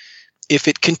cooling, if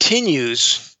it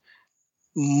continues,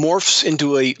 morphs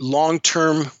into a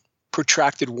long-term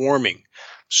protracted warming.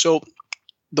 So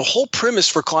the whole premise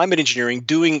for climate engineering,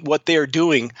 doing what they are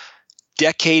doing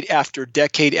decade after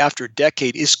decade after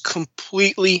decade, is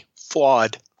completely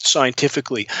flawed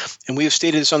scientifically. And we have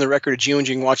stated this on the record at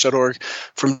geoengineeringwatch.org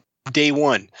from day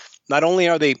one. Not only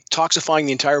are they toxifying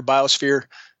the entire biosphere,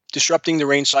 disrupting the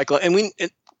rain cycle, and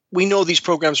we know these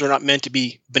programs are not meant to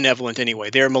be benevolent anyway.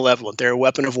 They're malevolent. They're a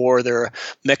weapon of war. They're a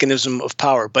mechanism of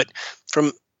power. But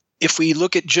if we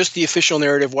look at just the official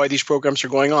narrative why these programs are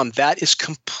going on, that is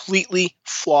completely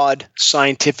flawed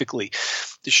scientifically.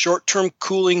 The short-term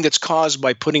cooling that's caused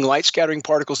by putting light scattering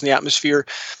particles in the atmosphere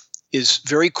is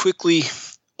very quickly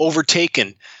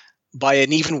overtaken by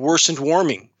an even worsened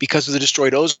warming because of the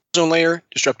destroyed ozone layer,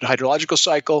 disrupted hydrological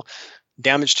cycle,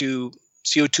 damage to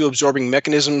CO2 absorbing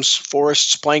mechanisms,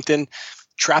 forests, plankton,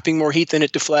 trapping more heat than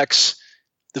it deflects.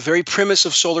 The very premise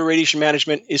of solar radiation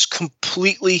management is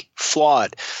completely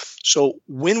flawed. So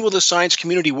when will the science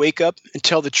community wake up and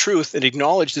tell the truth and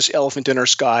acknowledge this elephant in our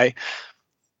sky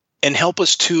and help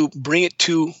us to bring it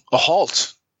to a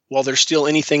halt while there's still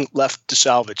anything left to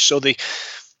salvage? So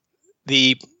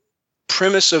the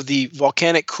premise of the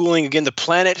volcanic cooling, again, the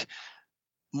planet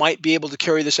might be able to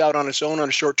carry this out on its own on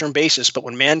a short-term basis, but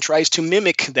when man tries to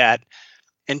mimic that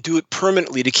and do it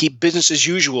permanently to keep business as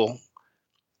usual,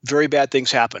 very bad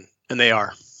things happen, and they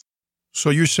are.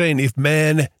 So you're saying if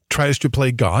man tries to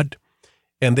play God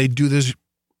and they do this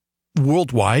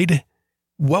worldwide,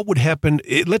 what would happen?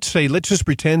 Let's just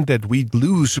pretend that we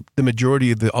lose the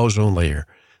majority of the ozone layer.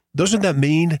 Doesn't that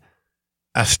mean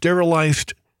a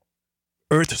sterilized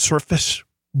Earth surface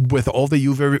with all the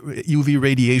UV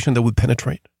radiation that would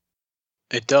penetrate?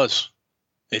 It does.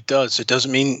 It does. It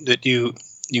doesn't mean that you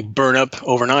burn up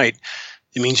overnight.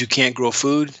 It means you can't grow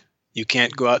food. You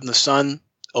can't go out in the sun.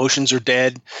 Oceans are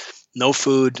dead. No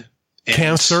food.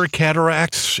 Cancer,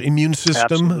 cataracts, immune system.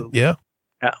 Absolutely. Yeah.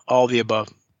 All the above.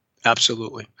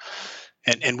 Absolutely.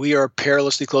 And we are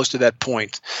perilously close to that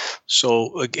point.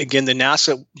 So again, the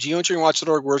NASA,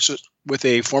 geoengineeringwatch.org works with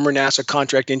a former NASA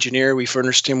contract engineer. We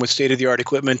furnished him with state-of-the-art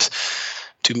equipment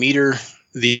to meter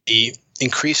the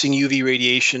increasing UV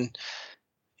radiation.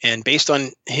 And based on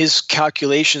his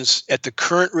calculations at the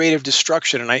current rate of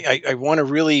destruction, and I want to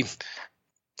really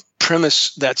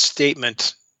premise that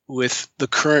statement with the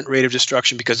current rate of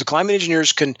destruction, because the climate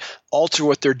engineers can alter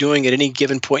what they're doing at any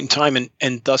given point in time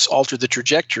and thus alter the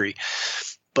trajectory.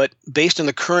 But based on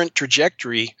the current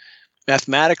trajectory,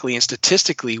 mathematically and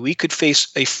statistically, we could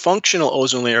face a functional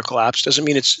ozone layer collapse. Doesn't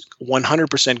mean it's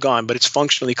 100% gone, but it's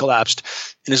functionally collapsed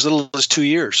in as little as 2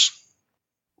 years.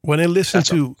 When I listen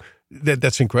to that,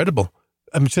 that's incredible.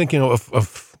 I'm thinking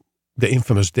of the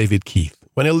infamous David Keith.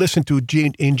 When I listen to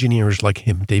engineers like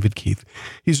him, David Keith,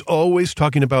 he's always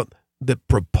talking about the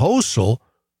proposal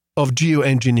of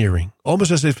geoengineering,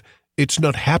 almost as if it's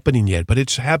not happening yet, but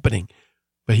it's happening.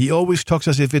 But he always talks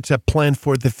as if it's a plan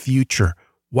for the future.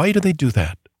 Why do they do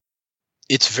that?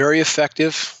 It's very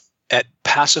effective at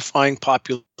pacifying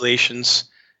populations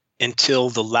until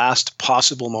the last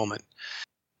possible moment.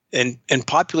 And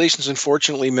populations,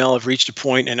 unfortunately, Mel, have reached a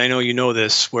point, and I know you know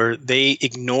this, where they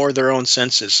ignore their own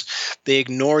senses. They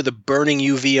ignore the burning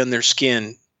UV on their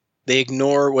skin. They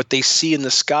ignore what they see in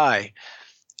the sky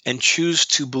and choose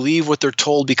to believe what they're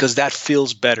told because that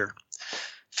feels better.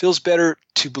 Feels better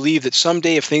to believe that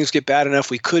someday if things get bad enough,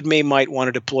 we might want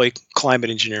to deploy climate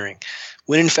engineering,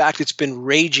 when in fact it's been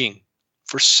raging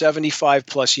for 75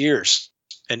 plus years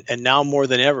and now more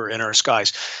than ever in our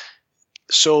skies.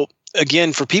 So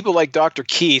again, for people like Dr.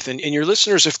 Keith and your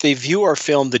listeners, if they view our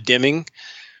film, The Dimming,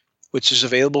 which is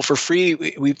available for free,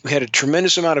 we had a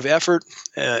tremendous amount of effort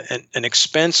and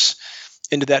expense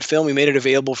into that film. We made it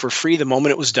available for free the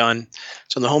moment it was done.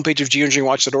 It's on the homepage of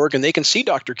geoengineeringwatch.org, and they can see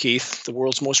Dr. Keith, the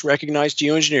world's most recognized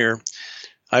geoengineer,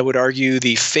 I would argue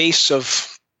the face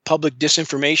of public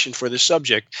disinformation for this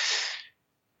subject.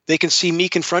 They can see me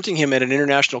confronting him at an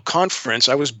international conference.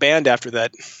 I was banned after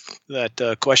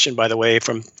that question, by the way,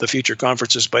 from the future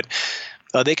conferences, but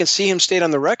they can see him state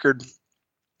on the record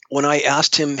when I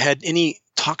asked him, had any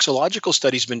toxicological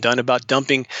studies been done about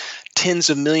dumping tens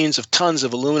of millions of tons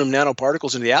of aluminum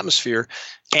nanoparticles into the atmosphere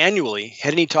annually?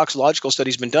 Had any toxicological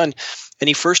studies been done? And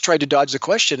he first tried to dodge the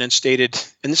question and stated,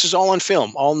 and this is all on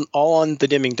film, all on the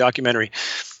Dimming documentary,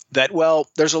 that, well,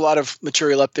 there's a lot of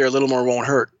material up there, a little more won't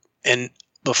hurt. And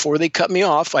before they cut me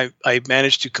off, I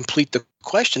managed to complete the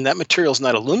question. That material is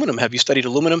not aluminum. Have you studied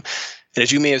aluminum? And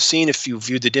as you may have seen, if you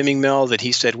viewed the Dimming, Mel, that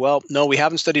he said, well, no, we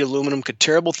haven't studied aluminum. Could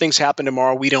terrible things happen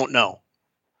tomorrow? We don't know.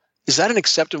 Is that an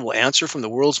acceptable answer from the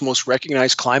world's most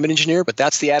recognized climate engineer? But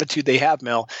that's the attitude they have,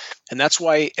 Mel. And that's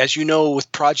why, as you know, with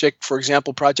for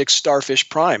example, Project Starfish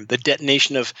Prime, the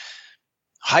detonation of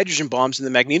hydrogen bombs in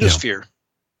the magnetosphere,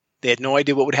 they had no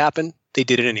idea what would happen. They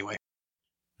did it anyway.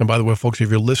 And by the way, folks, if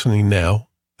you're listening now,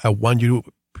 I want you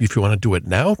to, if you want to do it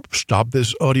now, stop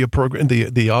this audio program,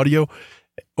 the audio,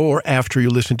 or after you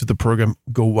listen to the program,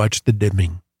 go watch The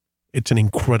Dimming. It's an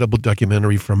incredible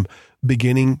documentary from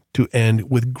beginning to end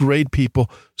with great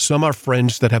people. Some are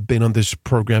friends that have been on this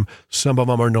program. Some of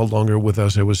them are no longer with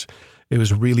us. It was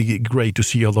really great to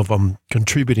see all of them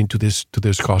contributing to this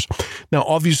cause. Now,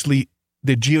 obviously,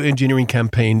 the geoengineering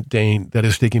campaign, Dane, that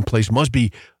is taking place must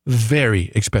be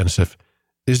very expensive.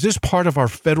 Is this part of our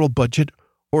federal budget,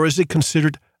 or is it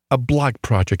considered a black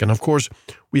project? And of course,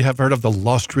 we have heard of the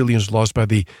lost trillions lost by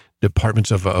the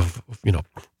departments of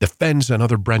defense and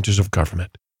other branches of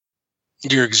government.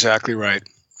 You're exactly right.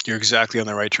 You're exactly on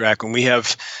the right track. When we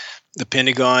have the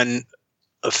Pentagon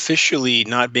officially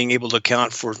not being able to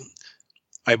account for,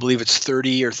 I believe it's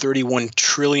 $30 or $31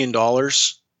 trillion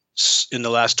in the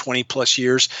last 20 plus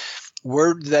years,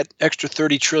 where did that extra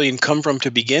 30 trillion come from to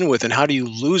begin with, and how do you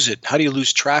lose it? How do you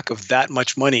lose track of that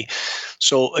much money?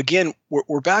 So again,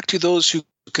 we're back to those who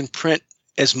can print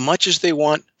as much as they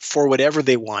want for whatever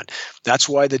they want. That's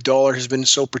why the dollar has been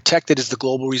so protected as the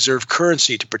global reserve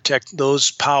currency, to protect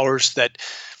those powers that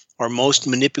are most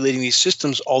manipulating these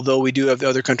systems, although we do have the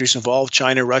other countries involved,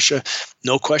 China, Russia,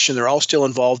 no question, they're all still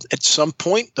involved. At some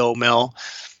point, though, Mel,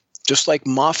 just like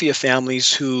mafia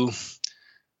families who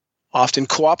often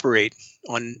cooperate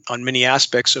on many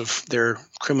aspects of their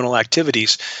criminal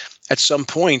activities, at some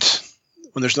point,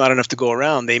 when there's not enough to go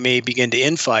around, they may begin to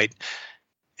infight.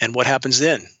 And what happens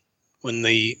then? When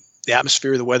the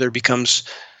atmosphere, the weather becomes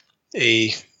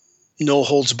a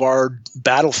no-holds-barred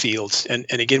battlefield. And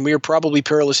again, we are probably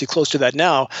perilously close to that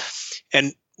now.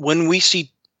 And when we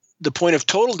see the point of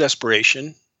total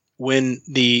desperation, when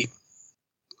the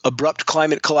abrupt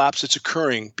climate collapse that's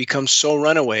occurring becomes so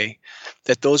runaway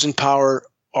that those in power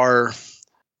are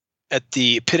at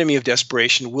the epitome of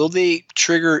desperation, will they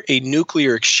trigger a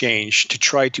nuclear exchange to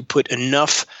try to put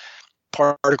enough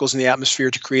particles in the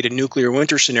atmosphere to create a nuclear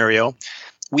winter scenario?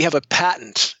 We have a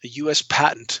patent, a U.S.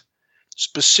 patent,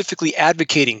 specifically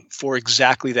advocating for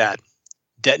exactly that,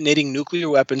 detonating nuclear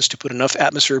weapons to put enough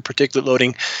atmospheric particulate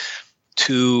loading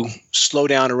to slow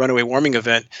down a runaway warming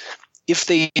event. If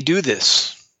they do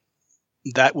this,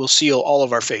 that will seal all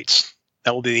of our fates.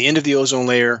 That will be the end of the ozone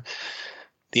layer,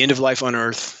 the end of life on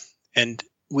Earth. And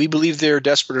we believe they're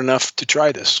desperate enough to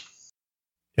try this.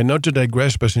 And not to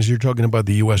digress, but since you're talking about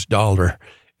the U.S. dollar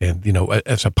and,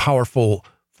 as a powerful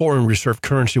foreign reserve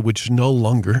currency, which is no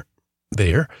longer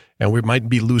there, and we might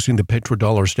be losing the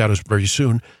petrodollar status very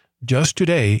soon. Just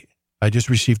today, I just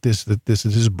received this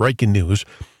is breaking news.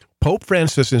 Pope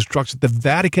Francis instructs the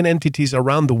Vatican entities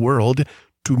around the world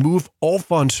to move all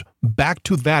funds back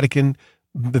to the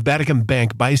Vatican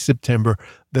Bank by September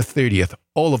the 30th.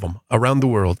 All of them around the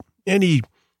world. Any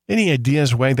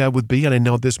ideas why that would be? And I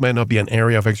know this might not be an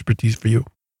area of expertise for you.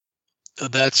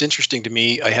 That's interesting to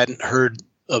me. I hadn't heard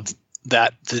of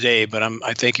that today, but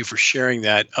I thank you for sharing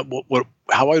that.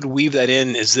 How I would weave that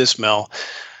in is this, Mel.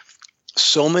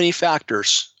 So many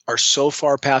factors are so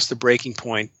far past the breaking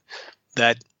point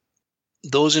that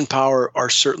those in power are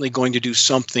certainly going to do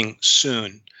something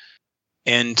soon.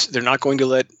 And they're not going to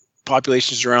let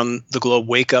populations around the globe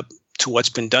wake up to what's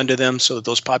been done to them, so that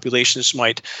those populations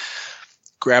might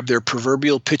grab their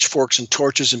proverbial pitchforks and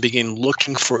torches and begin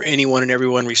looking for anyone and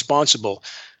everyone responsible.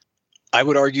 I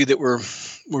would argue that we're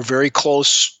very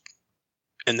close,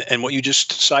 and what you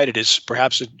just cited is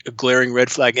perhaps a glaring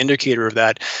red flag indicator of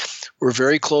that. We're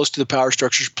very close to the power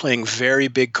structures playing very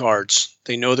big cards.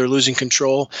 They know they're losing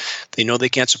control. They know they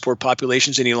can't support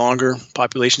populations any longer.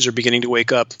 Populations are beginning to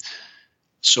wake up.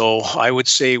 So I would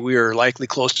say we are likely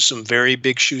close to some very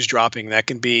big shoes dropping. That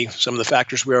can be some of the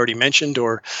factors we already mentioned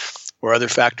or other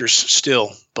factors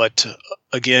still. But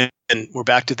again, we're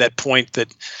back to that point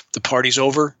that the party's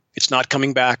over. It's not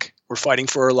coming back. We're fighting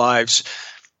for our lives.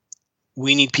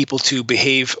 We need people to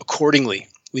behave accordingly.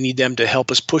 We need them to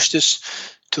help us push this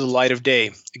to the light of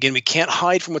day. Again, we can't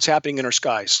hide from what's happening in our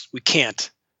skies. We can't.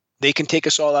 They can take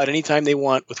us all out anytime they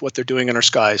want with what they're doing in our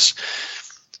skies.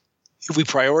 If we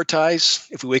prioritize,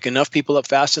 if we wake enough people up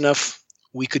fast enough,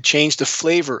 we could change the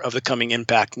flavor of the coming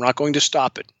impact. We're not going to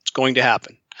stop it. It's going to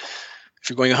happen. If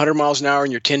you're going 100 miles an hour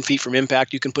and you're 10 feet from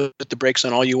impact, you can put the brakes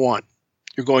on all you want.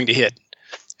 You're going to hit.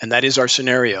 And that is our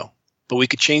scenario. But we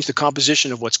could change the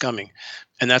composition of what's coming.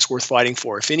 And that's worth fighting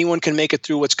for. If anyone can make it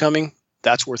through what's coming,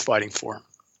 that's worth fighting for.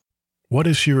 What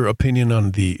is your opinion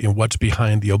on what's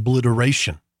behind the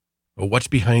obliteration, or what's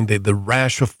behind the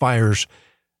rash of fires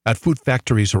at food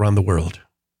factories around the world?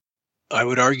 I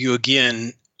would argue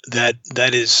again that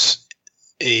is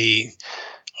a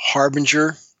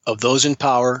harbinger of those in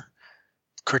power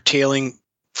curtailing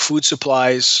food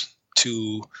supplies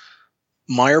to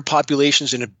mire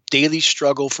populations in a daily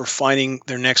struggle for finding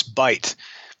their next bite.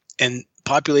 And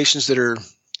populations that are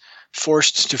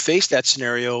forced to face that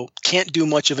scenario can't do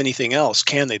much of anything else,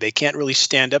 can they? They can't really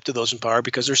stand up to those in power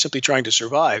because they're simply trying to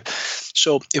survive.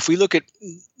 So if we look at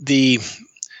the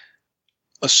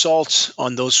assaults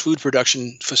on those food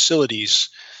production facilities,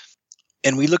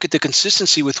 and we look at the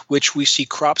consistency with which we see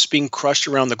crops being crushed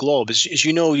around the globe, as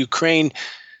you know, Ukraine,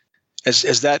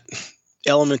 as that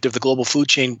element of the global food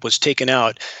chain was taken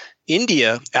out,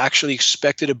 India actually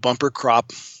expected a bumper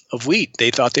crop of wheat.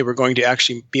 They thought they were going to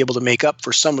actually be able to make up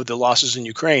for some of the losses in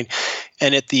Ukraine.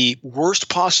 And at the worst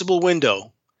possible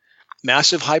window,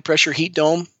 massive high-pressure heat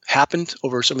dome happened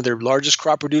over some of their largest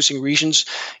crop-producing regions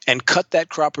and cut that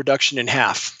crop production in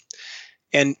half.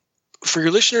 And for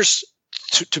your listeners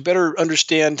to better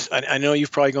understand, I know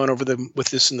you've probably gone over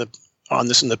on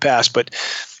this in the past, but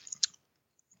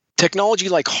technology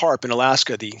like HARP in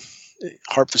Alaska, the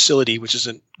HARP facility, which is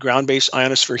a ground-based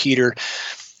ionosphere heater,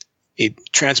 a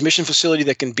transmission facility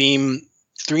that can beam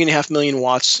 3.5 million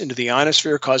watts into the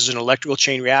ionosphere, causes an electrical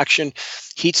chain reaction,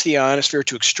 heats the ionosphere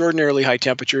to extraordinarily high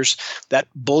temperatures. That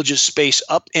bulges space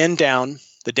up and down.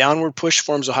 The downward push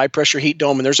forms a high-pressure heat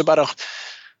dome, and there's about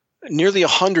nearly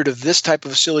 100 of this type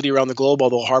of facility around the globe,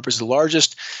 although HARP is the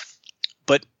largest.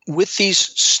 But with these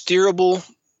steerable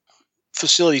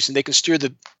facilities, and they can steer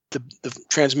the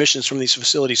transmissions from these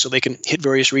facilities so they can hit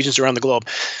various regions around the globe,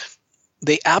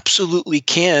 they absolutely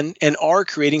can and are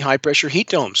creating high-pressure heat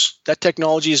domes. That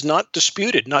technology is not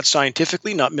disputed, not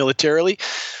scientifically, not militarily.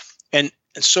 And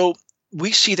so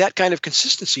we see that kind of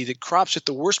consistency, that crops at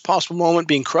the worst possible moment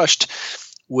being crushed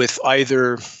with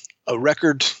either a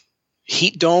record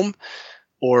heat dome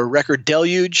or record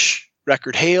deluge,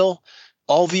 record hail,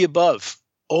 all the above,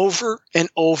 over and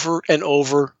over and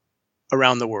over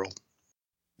around the world.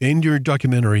 In your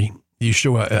documentary, you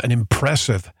show an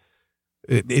impressive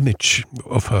image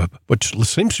of what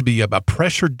seems to be a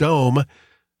pressure dome,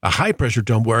 a high-pressure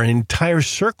dome, where an entire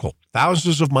circle,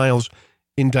 thousands of miles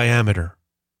in diameter,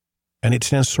 and it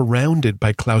stands surrounded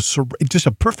by clouds. It's just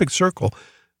a perfect circle,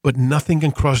 but nothing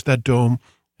can cross that dome,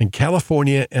 and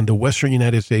California and the western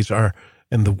United States are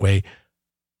in the way.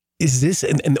 Is this,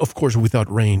 and of course without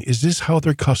rain, is this how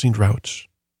they're causing droughts?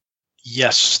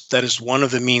 Yes, that is one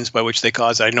of the means by which they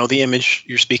cause it. I know the image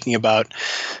you're speaking about,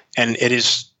 and it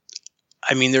is,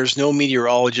 I mean, there's no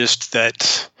meteorologist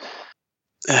that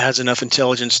has enough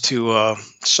intelligence to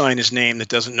sign his name that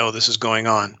doesn't know this is going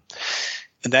on.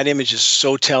 And that image is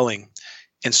so telling.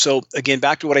 And so, again,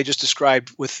 back to what I just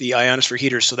described with the ionosphere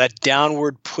heaters. So that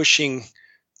downward pushing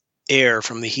air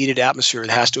from the heated atmosphere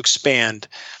that has to expand,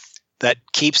 that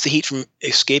keeps the heat from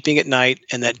escaping at night,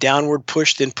 and that downward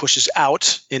push then pushes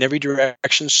out in every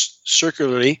direction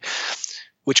circularly,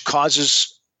 which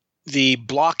causes the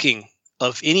blocking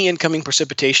of any incoming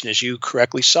precipitation, as you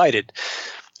correctly cited.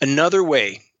 Another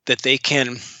way that they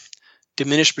can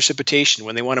diminish precipitation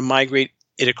when they want to migrate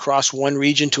it across one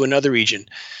region to another region,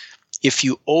 if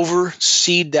you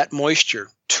overseed that moisture,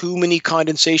 too many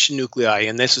condensation nuclei,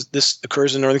 and this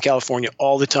occurs in Northern California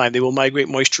all the time, they will migrate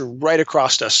moisture right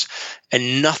across us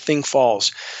and nothing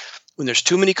falls. When there's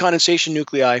too many condensation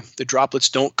nuclei, the droplets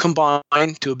don't combine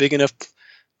to a big enough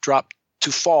drop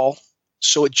to fall,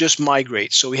 so it just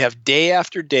migrates. So we have day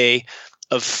after day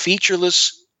of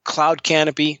featureless cloud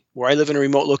canopy. Where I live in a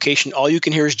remote location, all you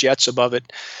can hear is jets above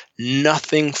it.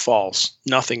 Nothing falls,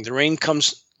 nothing. The rain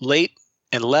comes late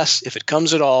and less, if it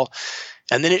comes at all.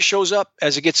 And then it shows up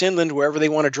as it gets inland, wherever they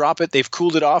want to drop it. They've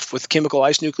cooled it off with chemical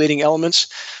ice nucleating elements,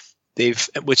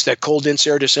 which that cold, dense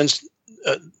air descends.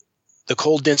 The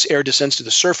cold, dense air descends to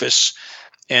the surface,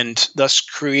 and thus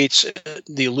creates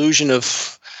the illusion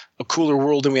of a cooler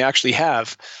world than we actually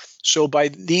have. So by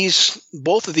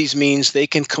both of these means, they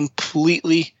can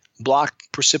completely block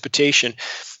precipitation.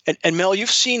 And Mel, you've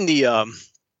seen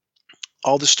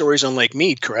all the stories on Lake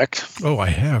Mead, correct? Oh, I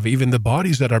have. Even the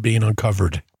bodies that are being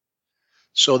uncovered.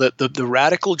 So that the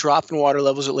radical drop in water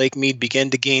levels at Lake Mead began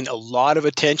to gain a lot of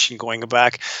attention going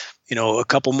back, a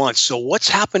couple months. So what's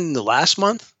happened in the last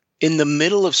month? In the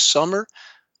middle of summer,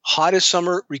 hottest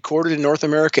summer recorded in North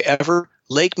America ever,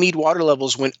 Lake Mead water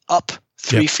levels went up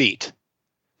 3 feet.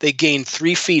 They gained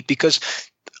 3 feet because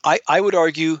I would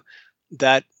argue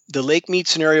that the Lake Mead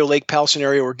scenario, Lake Powell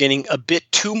scenario are getting a bit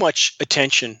too much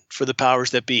attention for the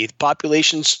powers that be.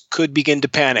 Populations could begin to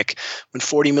panic when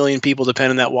 40 million people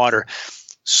depend on that water.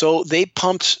 So they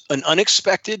pumped an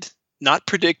unexpected, not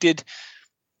predicted,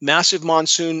 massive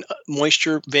monsoon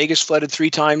moisture. Vegas flooded 3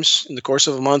 times in the course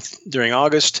of a month during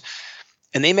August,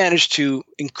 and they managed to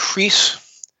increase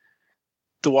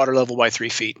the water level by 3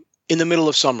 feet in the middle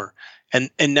of summer. And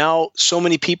now so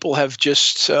many people have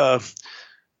just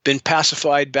been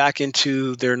pacified back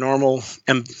into their normal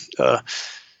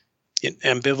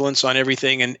ambivalence on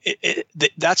everything. And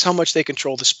that's how much they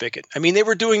control the spigot. I mean, they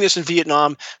were doing this in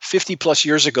Vietnam 50 plus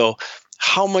years ago.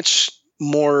 How much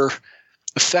more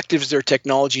effective is their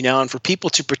technology now? And for people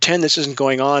to pretend this isn't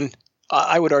going on,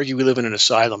 I would argue we live in an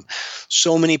asylum.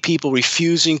 So many people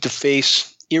refusing to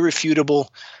face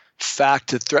irrefutable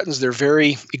fact that threatens their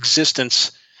very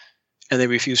existence, and they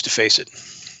refuse to face it.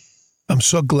 I'm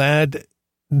so glad,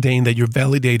 Dane, that you're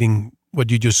validating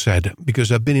what you just said,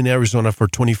 because I've been in Arizona for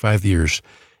 25 years,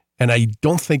 and I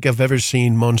don't think I've ever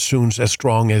seen monsoons as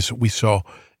strong as we saw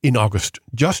in August,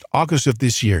 just August of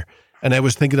this year. And I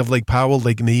was thinking of Lake Powell,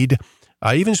 Lake Mead.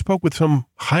 I even spoke with some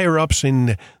higher-ups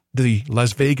in the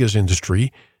Las Vegas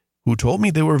industry who told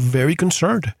me they were very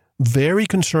concerned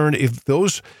if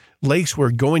those lakes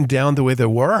were going down the way they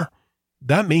were.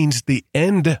 That means the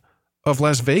end of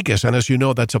Las Vegas. And as you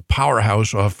know, that's a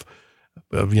powerhouse of,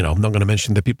 I'm not going to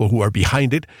mention the people who are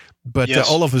behind it, but yes.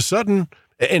 All of a sudden,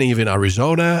 and even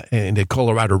Arizona and the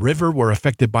Colorado River were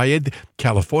affected by it.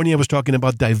 California was talking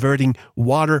about diverting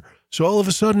water. So all of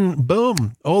a sudden,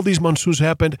 boom, all these monsoons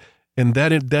happened, and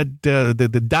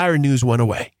the dire news went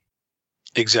away.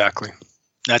 Exactly.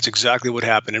 That's exactly what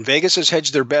happened. And Vegas has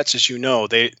hedged their bets, as you know.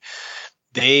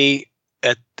 They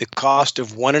at the cost of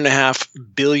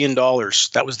 $1.5 billion,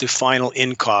 that was the final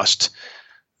in cost.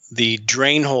 The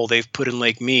drain hole they've put in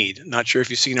Lake Mead. Not sure if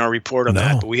you've seen our report on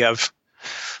that, but we have.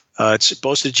 It's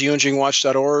posted at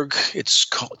geoengineeringwatch.org. It's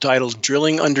titled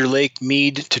 "Drilling Under Lake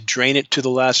Mead to Drain It to the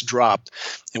Last Drop,"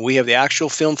 and we have the actual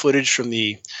film footage from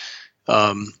the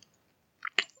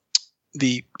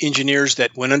engineers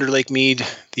that went under Lake Mead,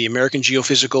 the American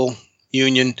Geophysical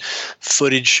Union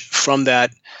footage from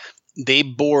that. They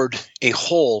bored a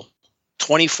hole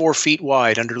 24 feet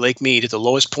wide under Lake Mead at the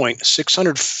lowest point,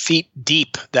 600 feet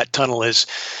deep that tunnel is.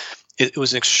 It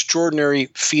was an extraordinary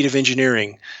feat of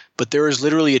engineering, but there is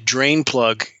literally a drain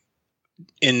plug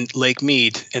in Lake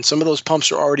Mead, and some of those pumps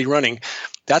are already running.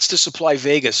 That's to supply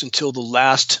Vegas until the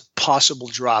last possible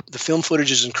drop. The film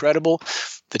footage is incredible.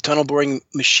 The tunnel boring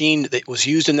machine that was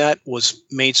used in that was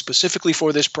made specifically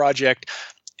for this project,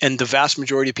 and the vast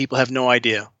majority of people have no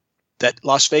idea. that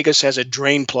Las Vegas has a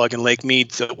drain plug in Lake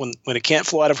Mead that when it can't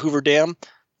flow out of Hoover Dam,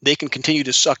 they can continue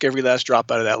to suck every last drop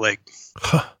out of that lake.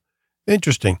 Huh.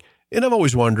 Interesting. And I've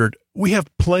always wondered, we have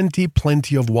plenty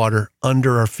of water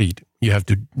under our feet. You have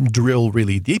to drill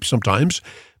really deep sometimes,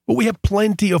 but we have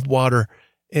plenty of water.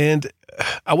 And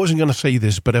I wasn't going to say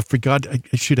this, but I forgot.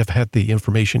 I should have had the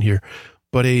information here.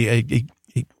 But a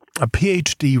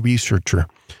PhD researcher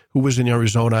who was in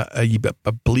Arizona, I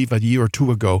believe a year or two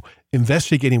ago,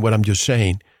 investigating what I'm just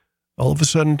saying, all of a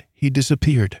sudden he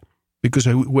disappeared because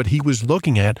what he was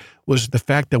looking at was the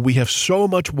fact that we have so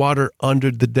much water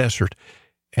under the desert.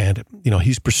 And,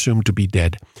 he's presumed to be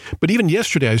dead. But even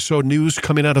yesterday, I saw news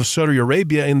coming out of Saudi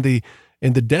Arabia in the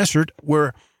desert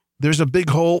where there's a big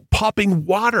hole popping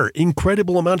water,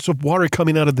 incredible amounts of water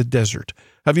coming out of the desert.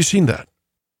 Have you seen that?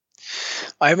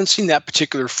 I haven't seen that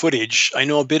particular footage. I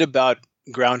know a bit about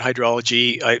ground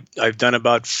hydrology. I've done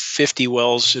about 50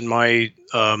 wells in my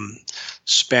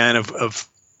span of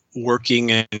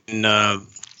working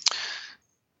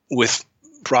with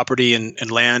property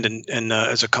and land and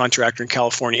as a contractor in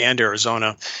California and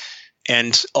Arizona.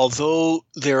 And although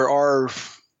there are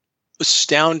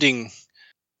astounding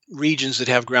regions that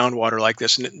have groundwater like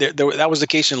this, and that was the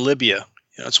case in Libya.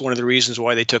 It's one of the reasons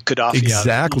why they took Gaddafi out.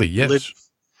 Exactly, yes.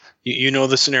 You know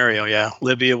the scenario, yeah.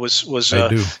 Libya was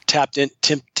tapped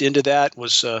into that,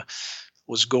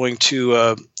 was going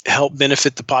to help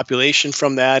benefit the population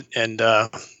from that, and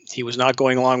he was not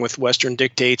going along with Western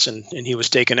dictates, and he was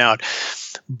taken out.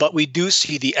 But we do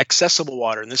see the accessible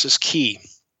water, and this is key.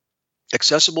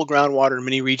 Accessible groundwater in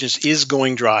many regions is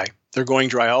going dry. They're going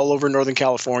dry all over Northern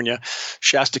California,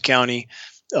 Shasta County.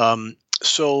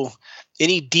 So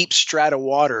any deep strata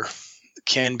water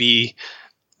can be,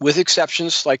 with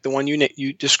exceptions like the one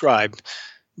you described,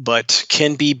 but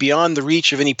can be beyond the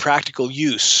reach of any practical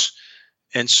use.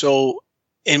 And so,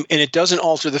 and it doesn't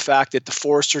alter the fact that the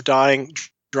forests are dying,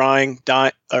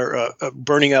 or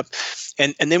burning up.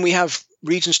 And then we have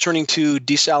regions turning to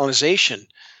desalinization,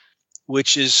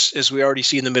 which is, as we already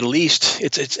see in the Middle East,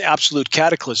 it's absolute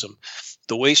cataclysm.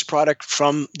 The waste product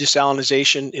from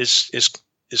desalinization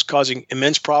is causing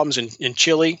immense problems in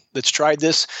Chile that's tried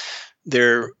this.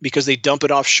 Because they dump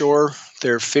it offshore,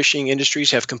 their fishing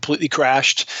industries have completely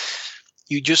crashed.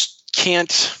 You just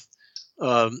can't,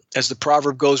 as the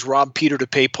proverb goes, rob Peter to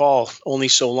pay Paul only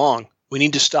so long. We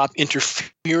need to stop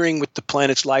interfering with the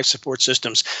planet's life support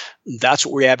systems. That's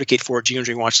what we advocate for at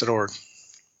geoengineeringwatch.org.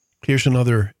 Here's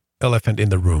another elephant in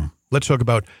the room. Let's talk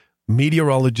about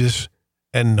meteorologists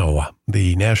and NOAA,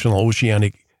 the National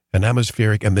Oceanic and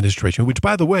Atmospheric Administration, which,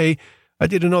 by the way, I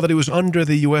didn't know that it was under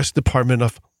the U.S. Department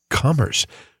of Commerce.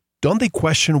 Don't they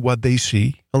question what they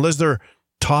see unless they're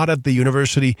taught at the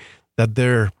university that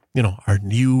there, are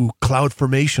new cloud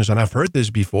formations? And I've heard this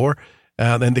before.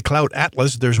 And the cloud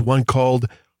atlas, there's one called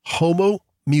Homo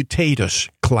mutatus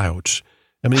clouds.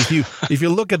 I mean, if you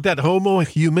look at that Homo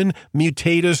human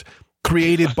mutatus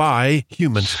created by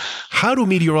humans, how do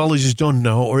meteorologists don't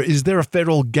know? Or is there a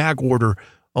federal gag order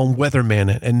on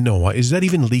weathermen and NOAA? Is that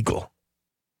even legal?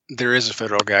 There is a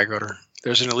federal gag order.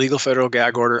 There's an illegal federal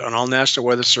gag order on all National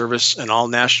Weather Service and all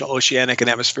National Oceanic and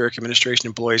Atmospheric Administration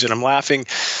employees. And I'm laughing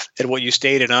at what you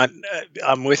stated.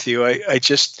 I'm with you.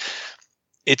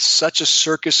 It's such a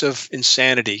circus of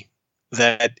insanity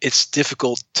that it's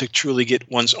difficult to truly get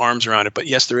one's arms around it. But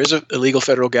yes, there is a illegal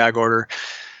federal gag order.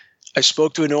 I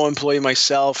spoke to a NOAA employee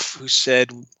myself who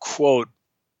said, quote,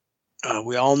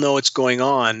 we all know what's going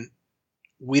on.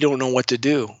 We don't know what to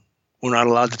do. We're not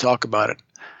allowed to talk about it.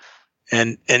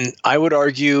 And I would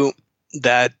argue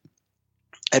that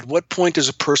at what point does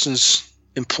a person's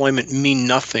employment mean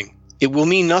nothing? It will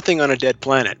mean nothing on a dead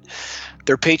planet.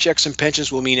 Their paychecks and pensions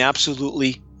will mean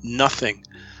absolutely nothing.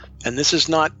 And this is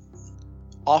not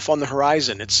off on the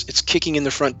horizon. It's kicking in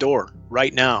the front door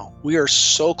right now. We are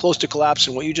so close to collapse.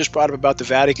 And what you just brought up about the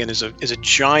Vatican is a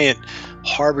giant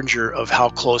harbinger of how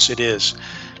close it is.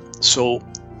 So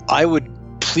I would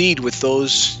plead with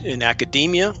those in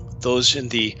academia, those in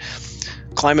the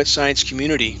climate science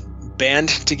community, band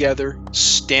together,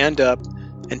 stand up,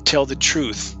 and tell the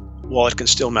truth while it can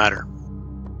still matter.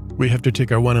 We have to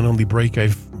take our one and only break.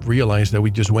 I've realized that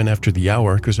we just went after the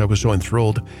hour because I was so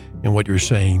enthralled in what you're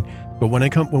saying. But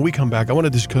when we come back, I want to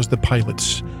discuss the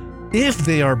pilots. If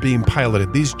they are being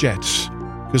piloted, these jets,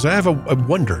 because I have a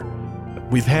wonder.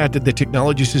 We've had the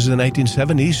technology since the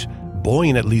 1970s,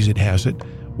 Boeing at least it has it,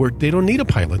 where they don't need a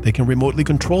pilot. They can remotely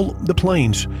control the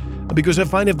planes. Because I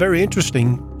find it very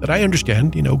interesting that I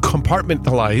understand,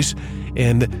 compartmentalize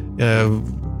and,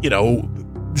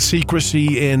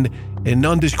 secrecy and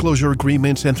non-disclosure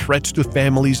agreements and threats to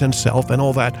families and self and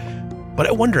all that. But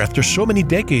I wonder, after so many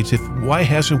decades, why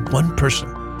hasn't one person,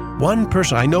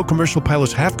 I know commercial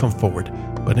pilots have come forward,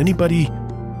 but anybody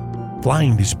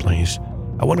flying these planes,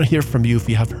 I want to hear from you if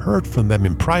you have heard from them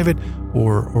in private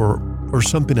or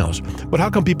something else. But how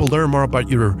can people learn more about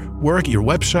your work, your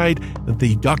website,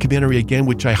 the documentary again,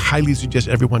 which I highly suggest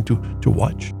everyone to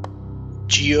watch?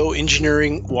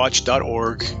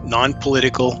 Geoengineeringwatch.org,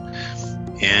 non-political,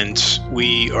 and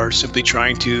we are simply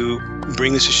trying to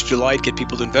bring this issue to light, get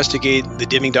people to investigate. The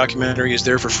dimming documentary is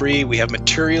there for free. We have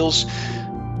materials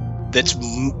that's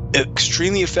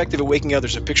extremely effective at waking up.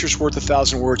 There's a picture's worth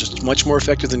 1,000 words. It's much more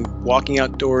effective than walking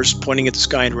outdoors, pointing at the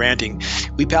sky and ranting.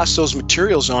 We pass those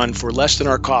materials on for less than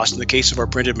our cost in the case of our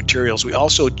printed materials. We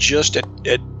also, just at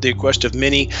the request of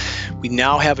many, we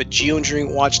now have a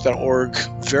geoengineeringwatch.org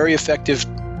very effective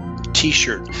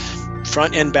t-shirt,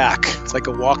 front and back. It's like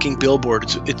a walking billboard.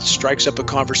 It strikes up a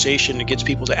conversation and gets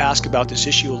people to ask about this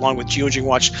issue, along with Geoengineering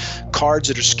Watch cards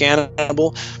that are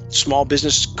scannable, small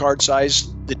business card size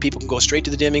that people can go straight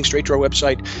to the dimming, straight to our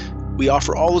website. We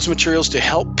offer all those materials to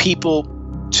help people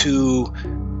to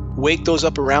wake those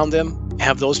up around them,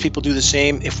 have those people do the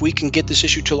same. If we can get this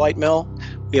issue to light, Mel,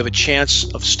 we have a chance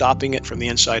of stopping it from the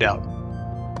inside out.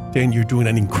 Dan, you're doing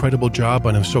an incredible job,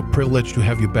 and I'm so privileged to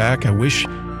have you back. I wish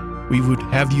we would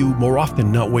have you more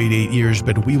often, not wait 8 years,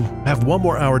 but we have one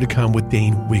more hour to come with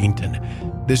Dane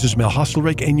Wigington. This is Mel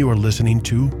Hostelrick, and you are listening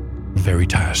to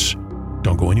Veritas.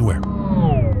 Don't go anywhere.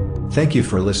 Thank you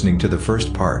for listening to the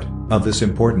first part of this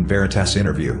important Veritas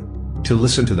interview. To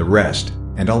listen to the rest,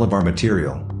 and all of our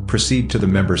material, proceed to the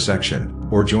member section,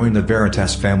 or join the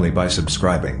Veritas family by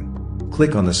subscribing.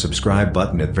 Click on the subscribe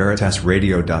button at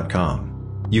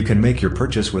veritasradio.com. You can make your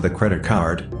purchase with a credit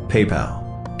card,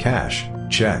 PayPal, cash,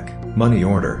 check, money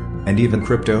order, and even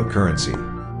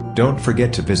cryptocurrency. Don't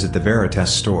forget to visit the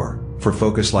Veritas store for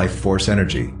Focus Life Force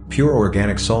Energy, pure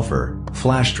organic sulfur,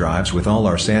 flash drives with all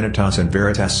our Sanitas and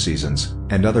Veritas seasons,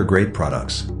 and other great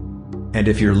products. And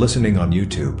if you're listening on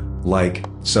YouTube, like,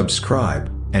 subscribe,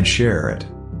 and share it.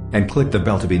 And click the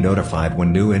bell to be notified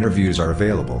when new interviews are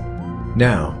available.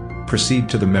 Now, proceed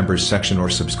to the members section or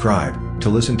subscribe to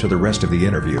listen to the rest of the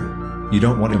interview. You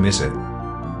don't want to miss it.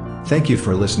 Thank you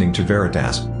for listening to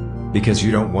Veritas. Because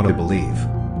you don't want to believe.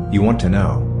 You want to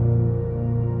know.